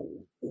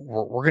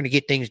going to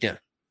get things done.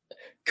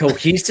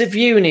 Cohesive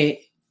unit,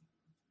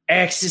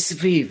 axis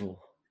of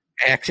evil.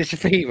 Axis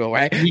of evil,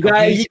 right? You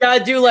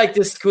gotta do like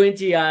the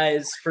squinty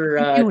eyes for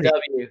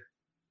W.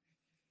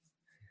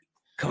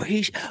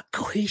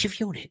 Cohesive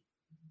unit,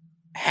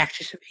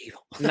 axis of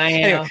evil.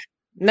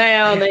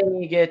 Now,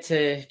 then you get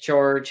to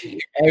George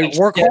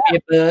H.W.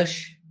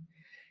 Bush.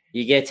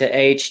 You get to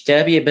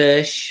H.W.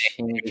 Bush,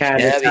 and you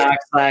kind of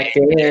talks like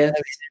this.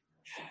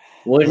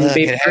 Wouldn't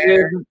be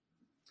prudent.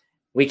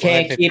 We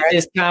can't keep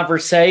this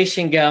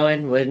conversation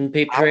going. Wouldn't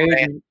be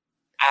prudent.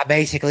 I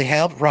basically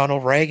helped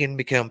Ronald Reagan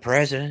become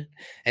president.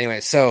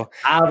 Anyway, so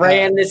I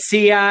ran the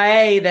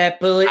CIA. That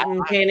bullet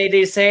in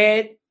Kennedy's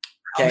head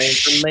came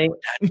from me.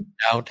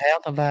 Don't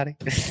tell nobody.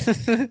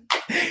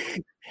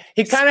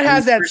 He kind of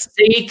has that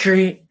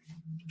secret.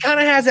 Kind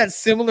of has that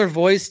similar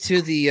voice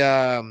to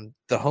the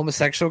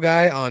homosexual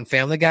guy on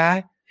Family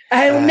Guy.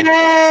 Oh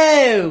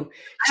no,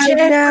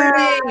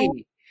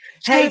 Jeffrey!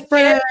 Hey,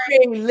 Jeffrey,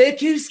 look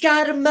who's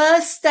got a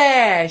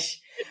mustache.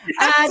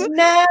 I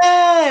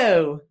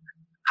know.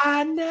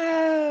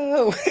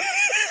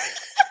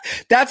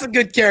 That's a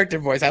good character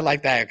voice. I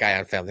like that guy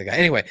on Family Guy.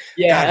 Anyway,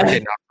 yeah.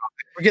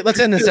 Let's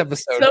end this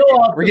episode. So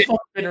off the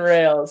fucking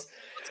rails.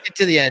 Let's get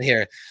to the end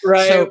here.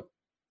 Right. So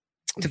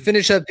to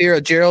finish up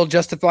here, Gerald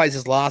justifies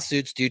his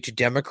lawsuits due to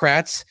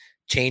Democrats.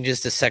 Changes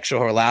to sexual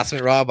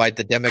harassment, Rob, by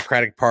the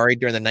Democratic Party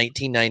during the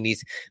 1990s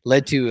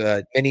led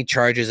to many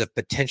charges of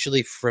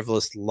potentially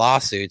frivolous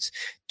lawsuits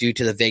due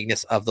to the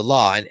vagueness of the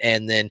law.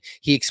 And then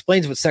he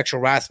explains what sexual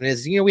harassment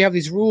is. We have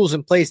these rules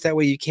in place. That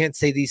way you can't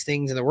say these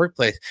things in the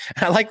workplace.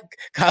 And I like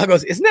Kyle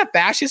goes, isn't that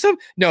fascism?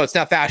 No, it's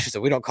not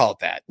fascism. We don't call it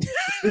that.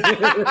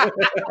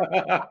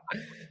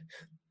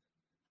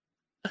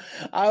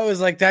 I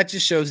was like, that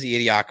just shows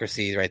the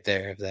idiocracy right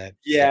there of that.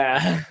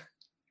 Yeah.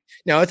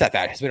 No, it's not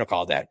fascism. We don't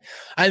call it that.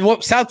 And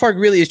what South Park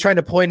really is trying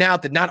to point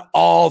out that not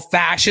all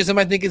fascism,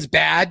 I think, is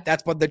bad.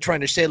 That's what they're trying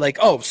to say. Like,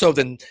 oh, so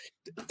then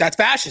that's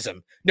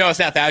fascism. No, it's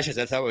not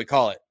fascism. That's not what we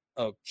call it.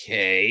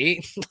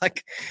 Okay.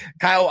 Like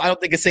Kyle, I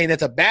don't think it's saying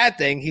that's a bad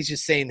thing. He's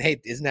just saying,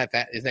 hey, isn't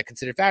that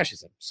considered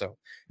fascism? So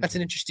that's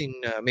an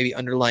interesting, maybe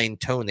underlying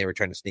tone they were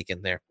trying to sneak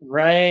in there.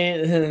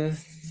 Right.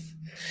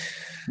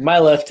 My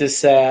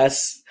leftist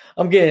ass.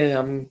 I'm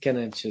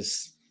gonna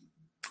just.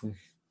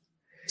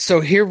 So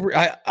here,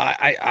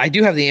 I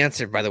do have the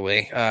answer, by the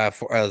way,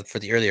 for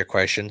the earlier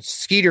questions.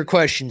 Skeeter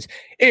questions: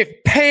 if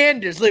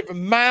pandas live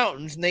in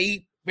mountains and they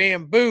eat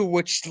bamboo,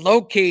 which is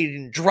located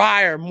in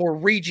drier, more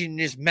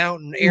regions,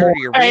 mountain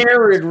area,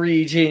 arid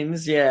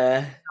regions,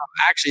 yeah.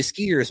 Actually,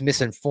 Skeeter is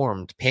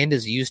misinformed.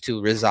 Pandas used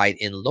to reside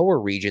in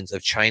lower regions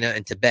of China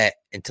and Tibet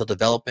until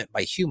development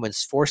by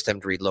humans forced them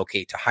to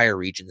relocate to higher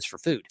regions for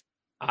food.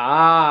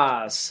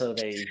 Ah, so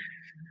they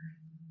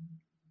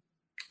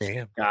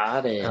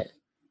got it.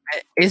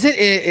 Is it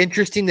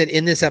interesting that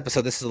in this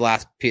episode, this is the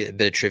last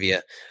bit of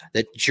trivia,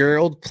 that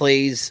Gerald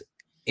plays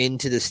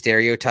into the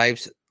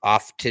stereotypes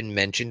often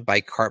mentioned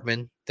by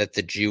Cartman, that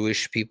the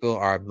Jewish people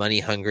are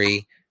money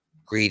hungry,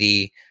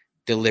 greedy,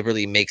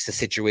 deliberately makes the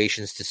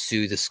situations to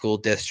sue the school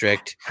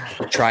district,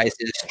 tries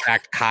to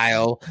distract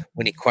Kyle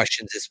when he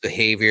questions his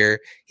behavior.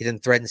 He then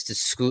threatens to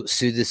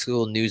sue the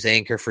school news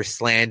anchor for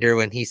slander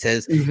when he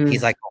says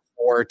he's like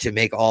a whore to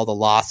make all the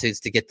lawsuits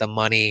to get the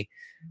money.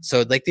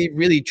 So, like, they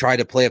really try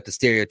to play up the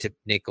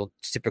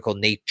stereotypical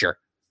nature,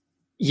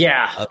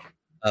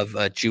 of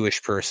a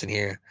Jewish person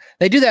here.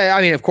 They do that,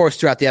 I mean, of course,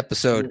 throughout the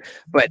episode,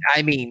 but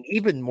I mean,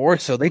 even more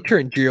so, they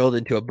turn Gerald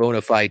into a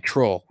bona fide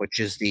troll, which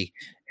is the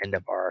end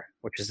of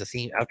which is the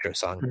theme outro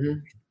song.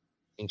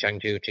 Ching chang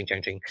choo, ching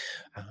chang ching.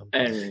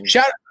 And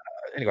shout.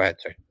 Go ahead,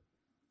 sorry.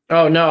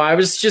 Oh no, I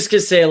was just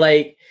gonna say,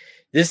 like,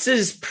 this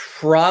is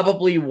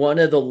probably one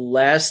of the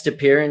last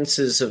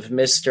appearances of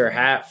Mr.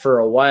 Hat for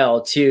a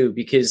while, too,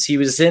 because he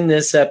was in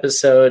this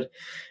episode,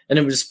 and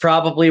it was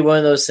probably one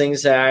of those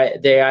things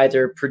that they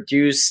either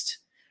produced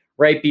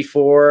right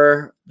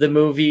before the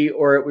movie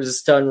or it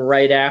was done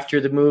right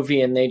after the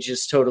movie, and they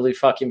just totally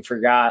fucking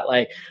forgot.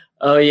 Like,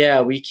 oh,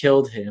 yeah, we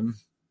killed him.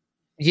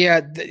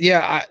 Yeah,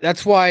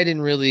 that's why I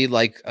didn't really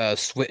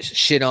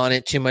shit on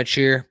it too much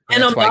here.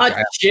 And I'm not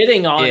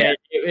shitting on it.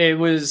 It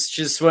was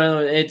just one of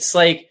those, it's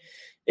like,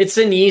 it's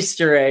an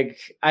Easter egg,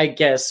 I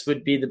guess,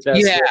 would be the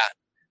best. Yeah.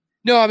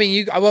 No, I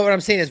mean, what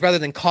I'm saying is, rather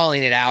than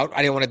calling it out,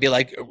 I didn't want to be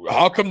like,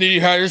 how come he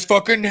had his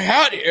fucking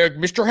hat here,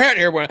 Mr. Hat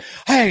here?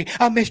 Hey,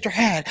 I'm Mr.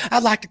 Hat.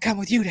 I'd like to come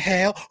with you to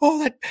hell.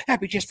 Oh,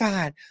 that'd be just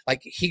fine.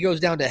 Like, he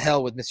goes down to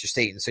hell with Mr.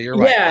 Satan. So you're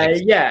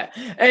right. Yeah.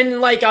 And,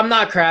 like, I'm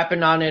not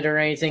crapping on it or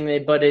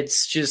anything, but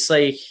it's just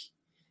like,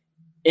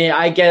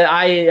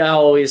 I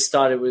always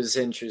thought it was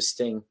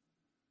interesting.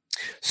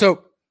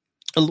 So,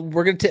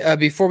 we're going to,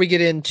 before we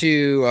get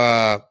into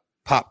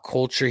pop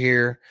culture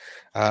here,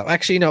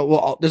 actually, no,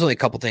 well, there's only a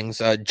couple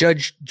things.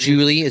 Judge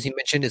Julie, as you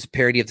mentioned, is a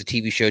parody of the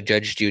TV show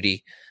Judge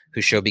Judy,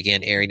 whose show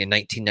began airing in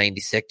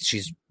 1996.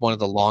 She's one of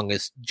the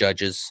longest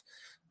judges,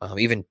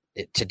 even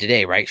to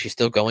today, right? She's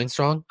still going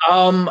strong?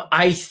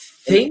 I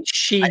think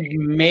she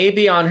may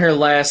be on her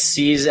last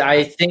season.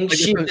 I think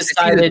she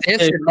decided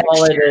to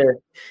call it a...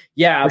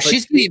 Yeah, but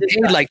she's getting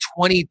paid like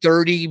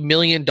 $20-30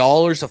 million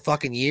a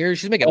fucking year.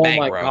 She's making bank,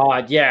 bro. Oh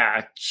my god,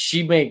 yeah,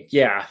 she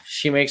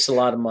makes a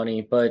lot of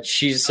money, but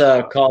she's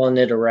calling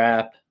it a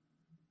wrap.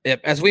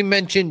 Yep. As we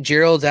mentioned,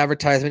 Gerald's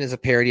advertisement is a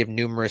parody of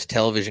numerous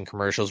television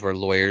commercials where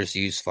lawyers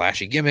use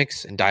flashy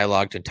gimmicks and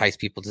dialogue to entice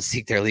people to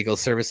seek their legal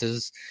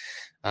services.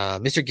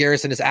 Mr.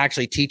 Garrison is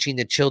actually teaching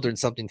the children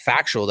something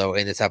factual, though,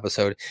 in this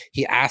episode.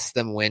 He asks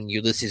them when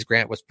Ulysses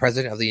Grant was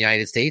president of the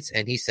United States,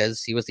 and he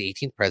says he was the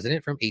 18th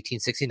president from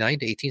 1869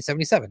 to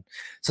 1877.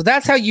 So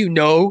that's how you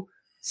know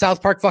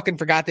South Park fucking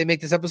forgot they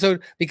make this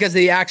episode, because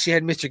they actually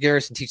had Mr.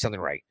 Garrison teach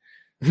something right.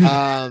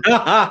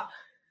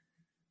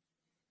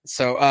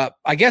 So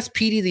I guess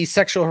Petey, the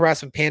sexual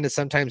harassment panda,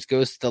 sometimes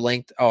goes to the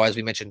length. Oh, as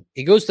we mentioned,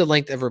 he goes to the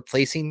length of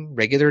replacing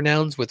regular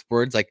nouns with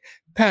words like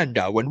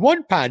panda when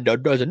one panda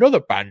does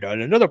another panda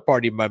and another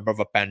party member of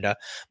a panda,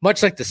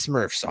 much like the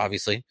Smurfs,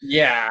 obviously.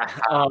 Yeah.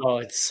 Oh,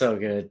 it's so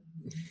good.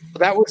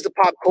 That was the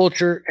pop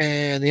culture,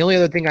 and the only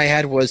other thing I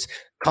had was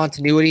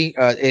continuity.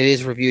 It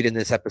is revealed in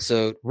this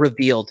episode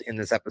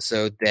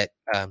that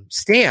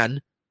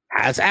Stan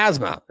has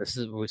asthma.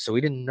 So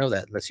we didn't know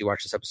that unless you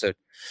watch this episode.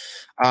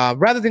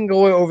 Rather than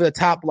go over the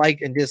top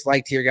liked and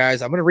disliked here,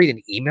 guys, I'm going to read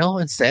an email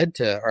instead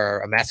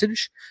or a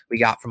message we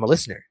got from a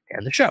listener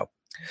and the show.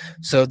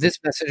 So this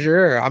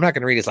messenger, I'm not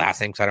going to read his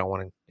last name because I don't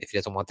want to, if he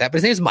doesn't want that, but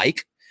his name is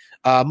Mike.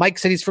 Mike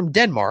said he's from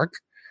Denmark,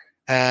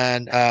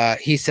 and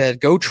he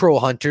said, "Go Troll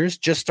Hunters!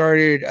 Just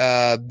started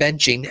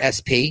benching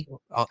SP.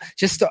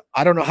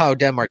 I don't know how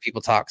Denmark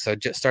people talk, so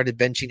just started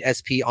benching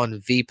SP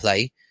on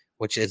Vplay,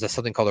 which is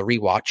something called a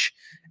rewatch,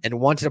 and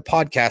wanted a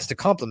podcast to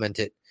complement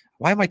it."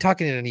 Why am I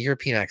talking in a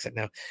European accent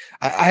now?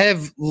 I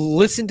have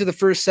listened to the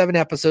first 7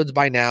 episodes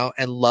by now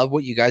and love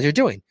what you guys are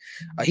doing.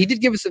 He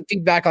did give us some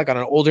feedback, like on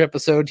an older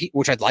episode,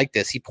 which I'd like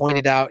this. He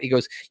pointed out, he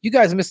goes, "You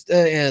guys missed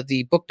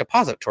the book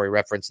depository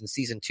reference in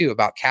season 2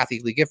 about Kathy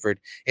Lee Gifford.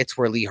 It's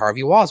where Lee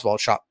Harvey Oswald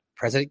shot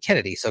President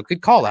Kennedy. So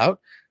good call out.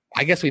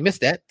 I guess we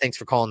missed that. Thanks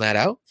for calling that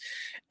out."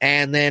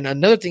 And then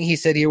another thing he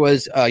said here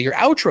was your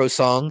outro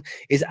song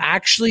is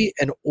actually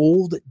an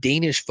old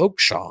Danish folk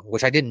song,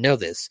 which I didn't know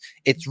this.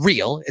 It's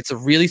real. It's a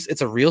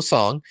real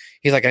song.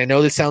 He's like, "I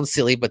know this sounds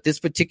silly, but this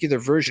particular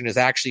version is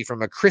actually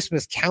from a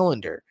Christmas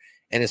calendar.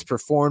 and is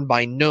performed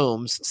by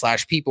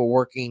gnomes/people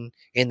working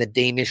in the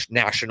Danish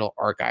National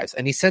Archives.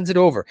 And he sends it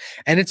over.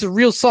 And it's a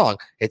real song.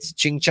 It's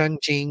Ching Chung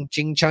Ching,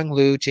 Ching Chung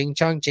Lu, Ching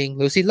Chung Ching,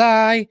 Lucy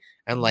Lai.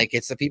 And like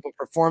it's the people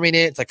performing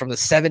it. It's like from the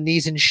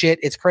 70s and shit.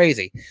 It's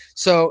crazy.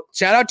 So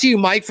shout out to you,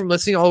 Mike, from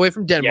listening all the way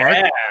from Denmark.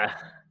 Yeah.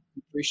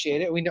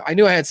 Appreciate it.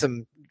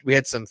 We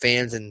had some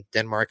fans in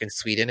Denmark and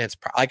Sweden. It's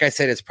like I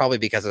said, it's probably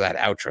because of that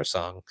outro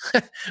song.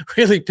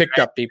 Really picked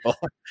up people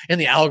in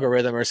the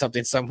algorithm or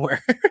something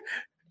somewhere.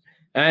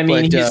 I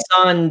mean, he's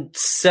on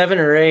 7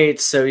 or 8,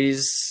 so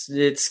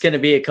it's going to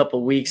be a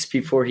couple weeks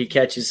before he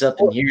catches up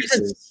and hears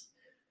it.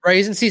 Right,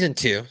 he's in season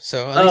 2,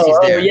 so at least he's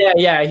there.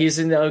 Yeah, he's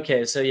in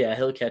okay, so yeah,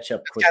 he'll catch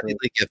up quickly.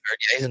 Yeah,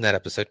 he's in that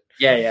episode.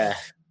 Yeah.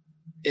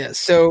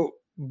 So,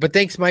 but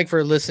thanks, Mike,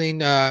 for listening.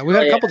 We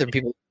got a couple different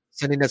people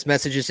sending us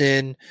messages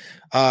in.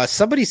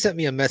 Somebody sent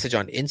me a message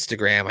on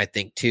Instagram, I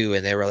think, too,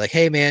 and they were like,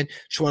 "Hey, man,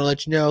 just want to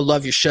let you know,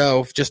 love your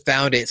show. Just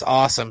found it. It's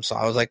awesome." So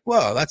I was like,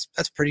 "Whoa, that's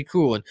pretty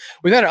cool." And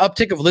we got an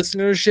uptick of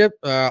listenership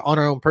on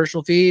our own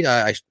personal feed.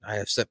 I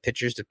have sent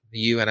pictures to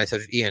you, and I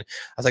said to Ian, I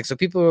was like, "So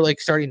people are like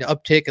starting to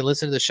uptick and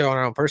listen to the show on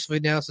our own personal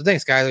feed now." So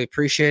thanks, guys. We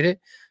appreciate it.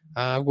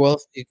 Well,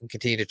 you can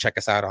continue to check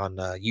us out on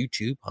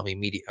YouTube, Hami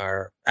Media.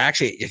 Or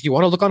actually, if you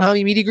want to look on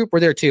Hami Media Group, we're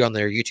there too on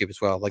their YouTube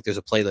as well. Like there's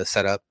a playlist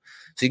set up,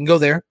 so you can go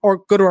there or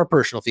go to our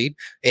personal feed.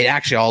 It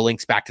actually all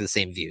links back to the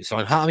same view. So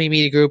on Hami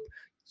Media Group,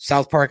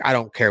 South Park, I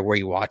don't care where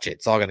you watch it;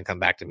 it's all going to come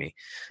back to me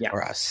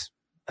or us.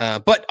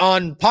 But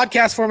on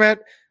podcast format,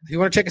 if you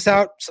want to check us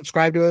out,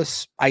 subscribe to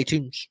us: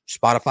 iTunes,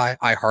 Spotify,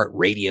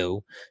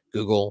 iHeartRadio,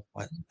 Google.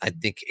 I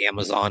think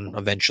Amazon.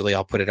 Eventually,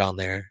 I'll put it on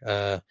there,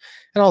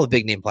 and all the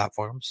big name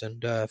platforms.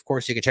 And of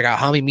course, you can check out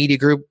Hami Media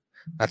Group.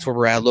 That's where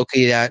we're at,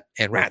 located at,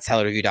 and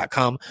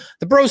ratsaladreview.com,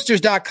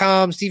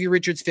 thebrosters.com,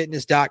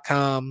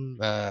 StevieRichardsFitness.com,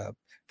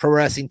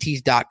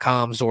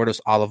 ProWrestlingTees.com, Zordos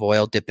Olive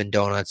Oil, Dippin'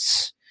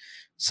 Donuts,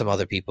 some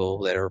other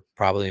people that are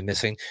probably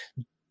missing.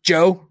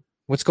 Joe,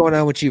 what's going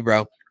on with you,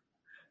 bro?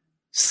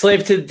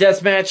 Slave to the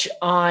Deathmatch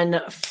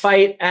on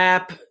Fight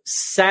App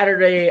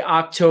Saturday,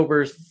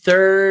 October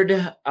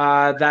 3rd.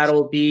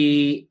 That'll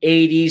be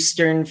 8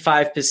 Eastern,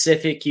 5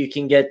 Pacific. You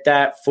can get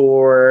that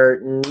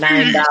for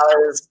 $9.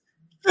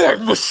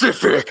 5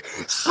 Pacific,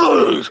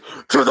 Slave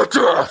to the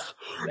Death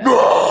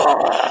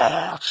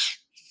Match.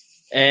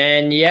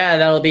 And yeah,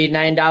 that'll be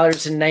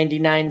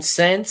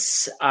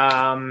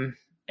 $9.99.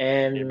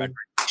 And you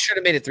should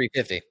have made it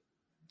 $3.50.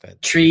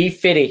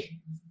 $3.50.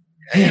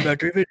 About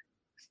 $3.50.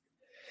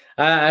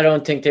 I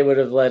don't think they would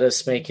have let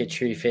us make it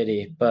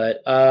 $3.50,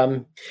 but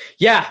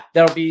yeah,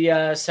 that'll be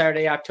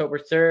Saturday, October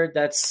 3rd.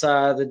 That's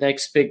the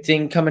next big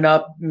thing coming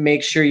up.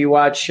 Make sure you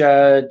watch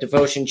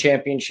Devotion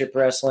Championship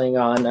Wrestling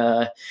on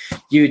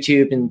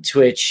YouTube and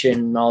Twitch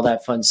and all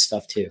that fun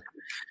stuff too.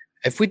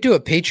 If we do a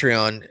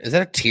Patreon, is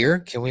that a tier?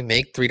 Can we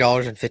make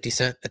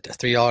 $3.50 a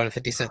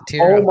 $3.50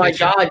 tier? Oh my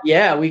God,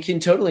 yeah, we can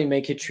totally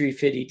make a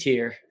 $3.50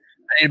 tier.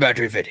 I need about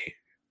 $3.50.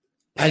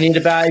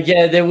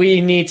 Then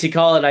we need to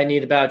call it. I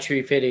need about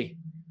 $3.50. I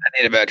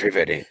need about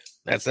 $3.50.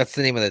 That's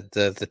the name of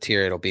the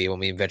tier it'll be when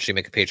we eventually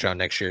make a Patreon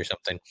next year or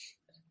something.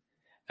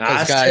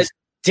 Guys,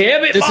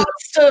 damn it,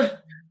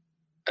 monster!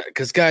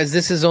 Because guys,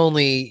 this is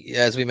only,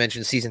 as we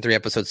mentioned, season 3,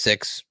 episode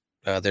 6.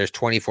 There's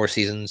 24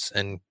 seasons,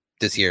 and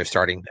this year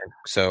starting.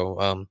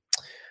 So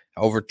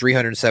over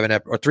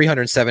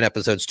 307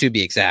 episodes to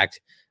be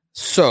exact.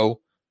 So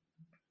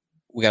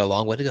we got a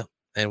long way to go.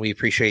 And we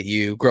appreciate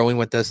you growing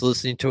with us,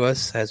 listening to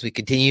us as we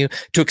continue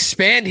to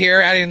expand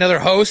here, adding another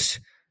host,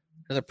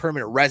 another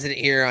permanent resident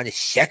here on the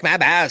Suck My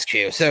Bows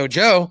crew. So,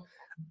 Joe,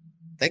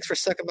 thanks for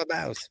sucking my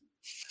bows.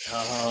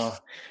 Oh,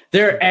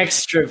 they're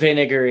extra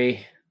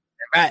vinegary.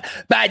 Right.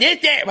 By this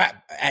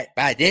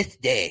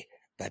day,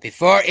 but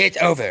before it's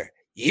over,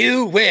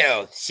 you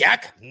will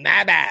suck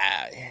my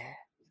bows.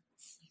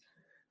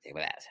 Think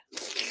about that.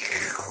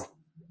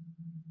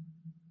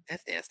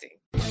 That's nasty.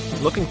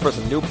 Looking for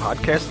some new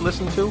podcasts to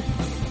listen to?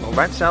 Well,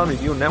 Rat Salad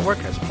Review Network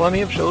has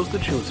plenty of shows to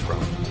choose from.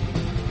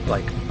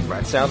 Like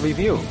Rat Salad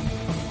Review,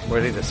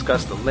 where they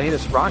discuss the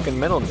latest rock and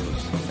metal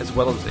news, as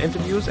well as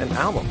interviews and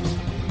albums.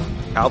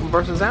 Album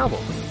versus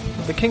Album,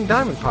 the King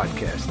Diamond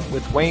Podcast,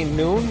 with Wayne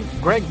Noon,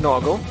 Greg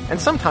Norgal, and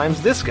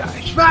sometimes this guy.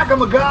 Smack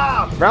him a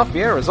gob! Ralph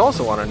Vieira is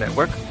also on our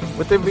network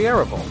with the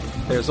Vieira Vault.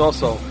 There's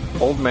also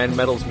Old Man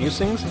Metal's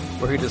Musings,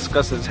 where he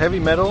discusses heavy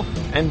metal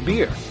and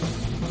beer.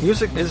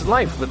 Music is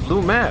Life with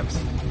Lou Mavs.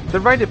 The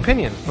Right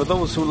Opinion for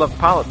those who love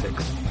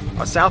politics.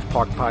 A South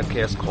Park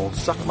podcast called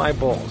Suck My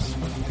Balls.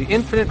 The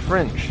Infinite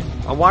Fringe.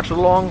 A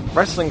watch-along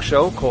wrestling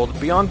show called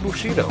Beyond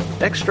Bushido.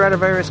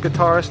 Ex-Stradivarius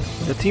guitarist,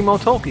 the Timo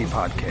Tolkki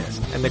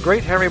podcast. And the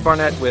Great Harry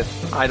Barnett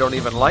with I Don't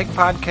Even Like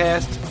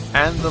Podcasts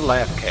and the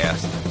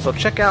Laughcast. So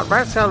check out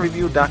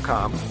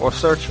ratsaladreview.com or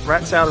search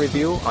Rat Salad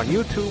Review on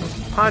YouTube,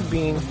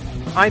 Podbean,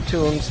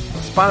 iTunes,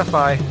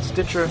 Spotify,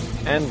 Stitcher,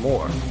 and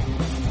more.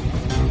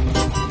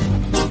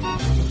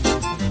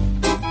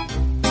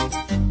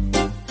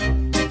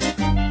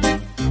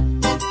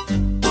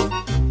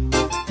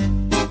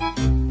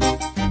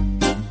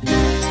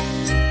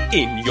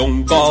 En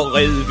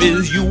junkerred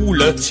ved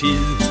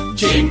juletid,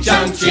 Ching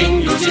chang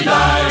ching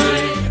lutilej.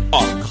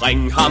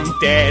 Omkring ham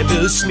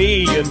dalede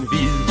sneen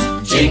hvid.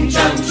 Ching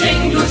chang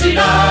ching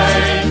lutilej.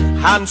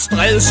 Han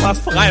stred sig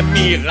frem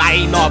i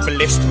regn og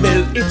blæst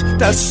med et,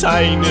 der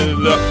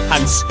sejnede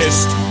hans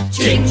hest.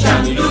 Ching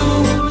chang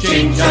lu,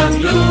 ching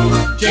chang lu,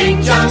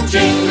 ching chang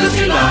ching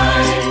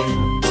lutilej.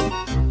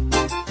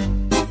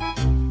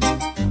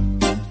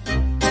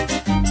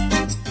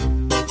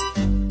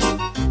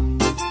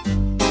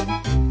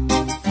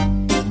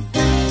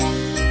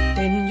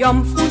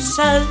 Jomfru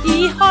sad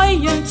i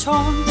høje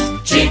tårn.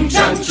 Ching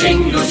chang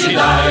ching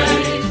lutilej.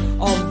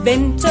 Og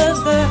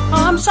ventede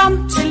ham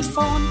som til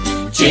forn.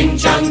 Ching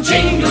chang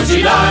ching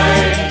lutilej.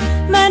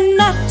 Men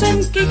natten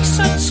gik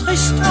så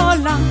trist og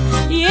lang,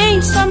 i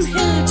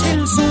ensomhed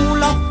til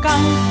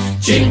solopgang.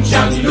 Ching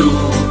chang lu,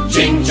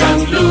 ching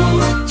chang lu,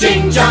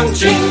 ching chang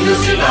ching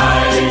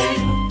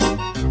lutilej.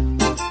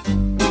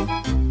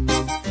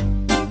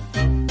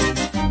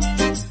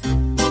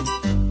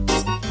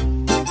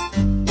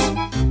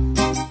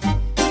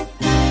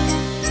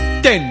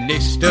 Den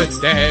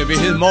næste dag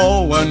ved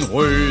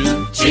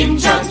morgenrød.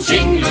 Ching chang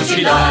ching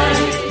lutilej.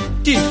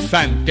 De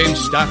fandt den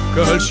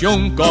stakkels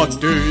junker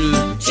død.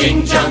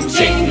 Ching chang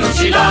ching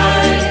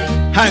lutilej.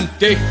 Han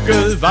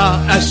dækket var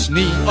af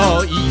sne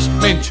og is,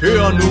 men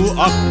tør nu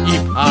op i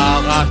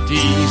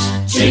paradis.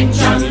 Ching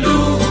chang lu,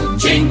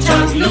 ching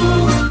chang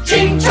lu,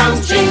 ching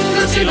chang ching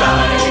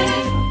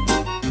lutilej.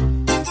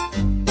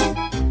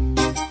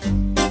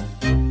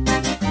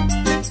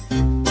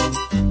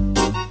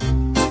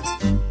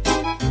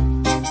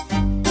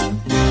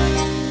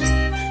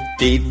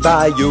 Det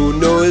var jo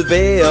noget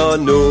værd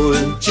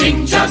noget.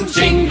 Ching chang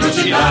ching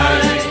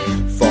lutilej.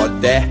 For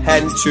da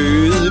han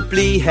tøede,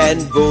 blev han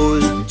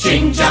våd.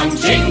 Ching chang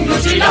ching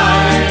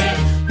lutilej.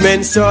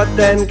 Men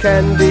sådan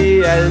kan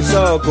det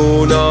altså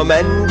gå, når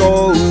man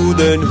går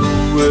uden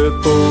hue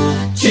på.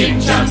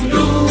 Ching chang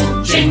lu,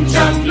 ching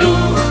chang lu,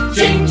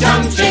 ching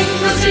chang ching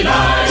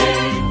lutilej.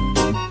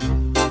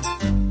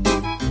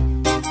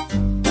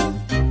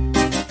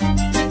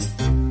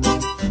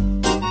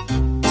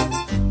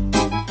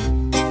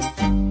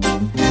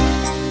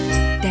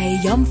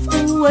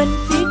 Jomfruen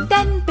fik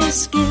den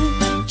besked.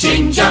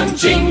 Ching chang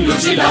ching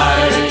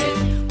lutilej.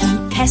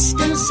 Hun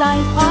kastede sig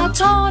fra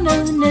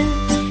tårnet ned.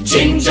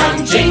 Ching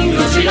chang ching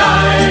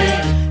lutilej.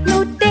 Nu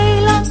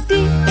deler de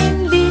en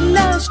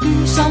lille sky,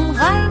 som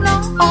regner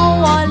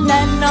over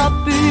land og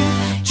by.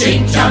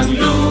 Ching chang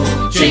lu,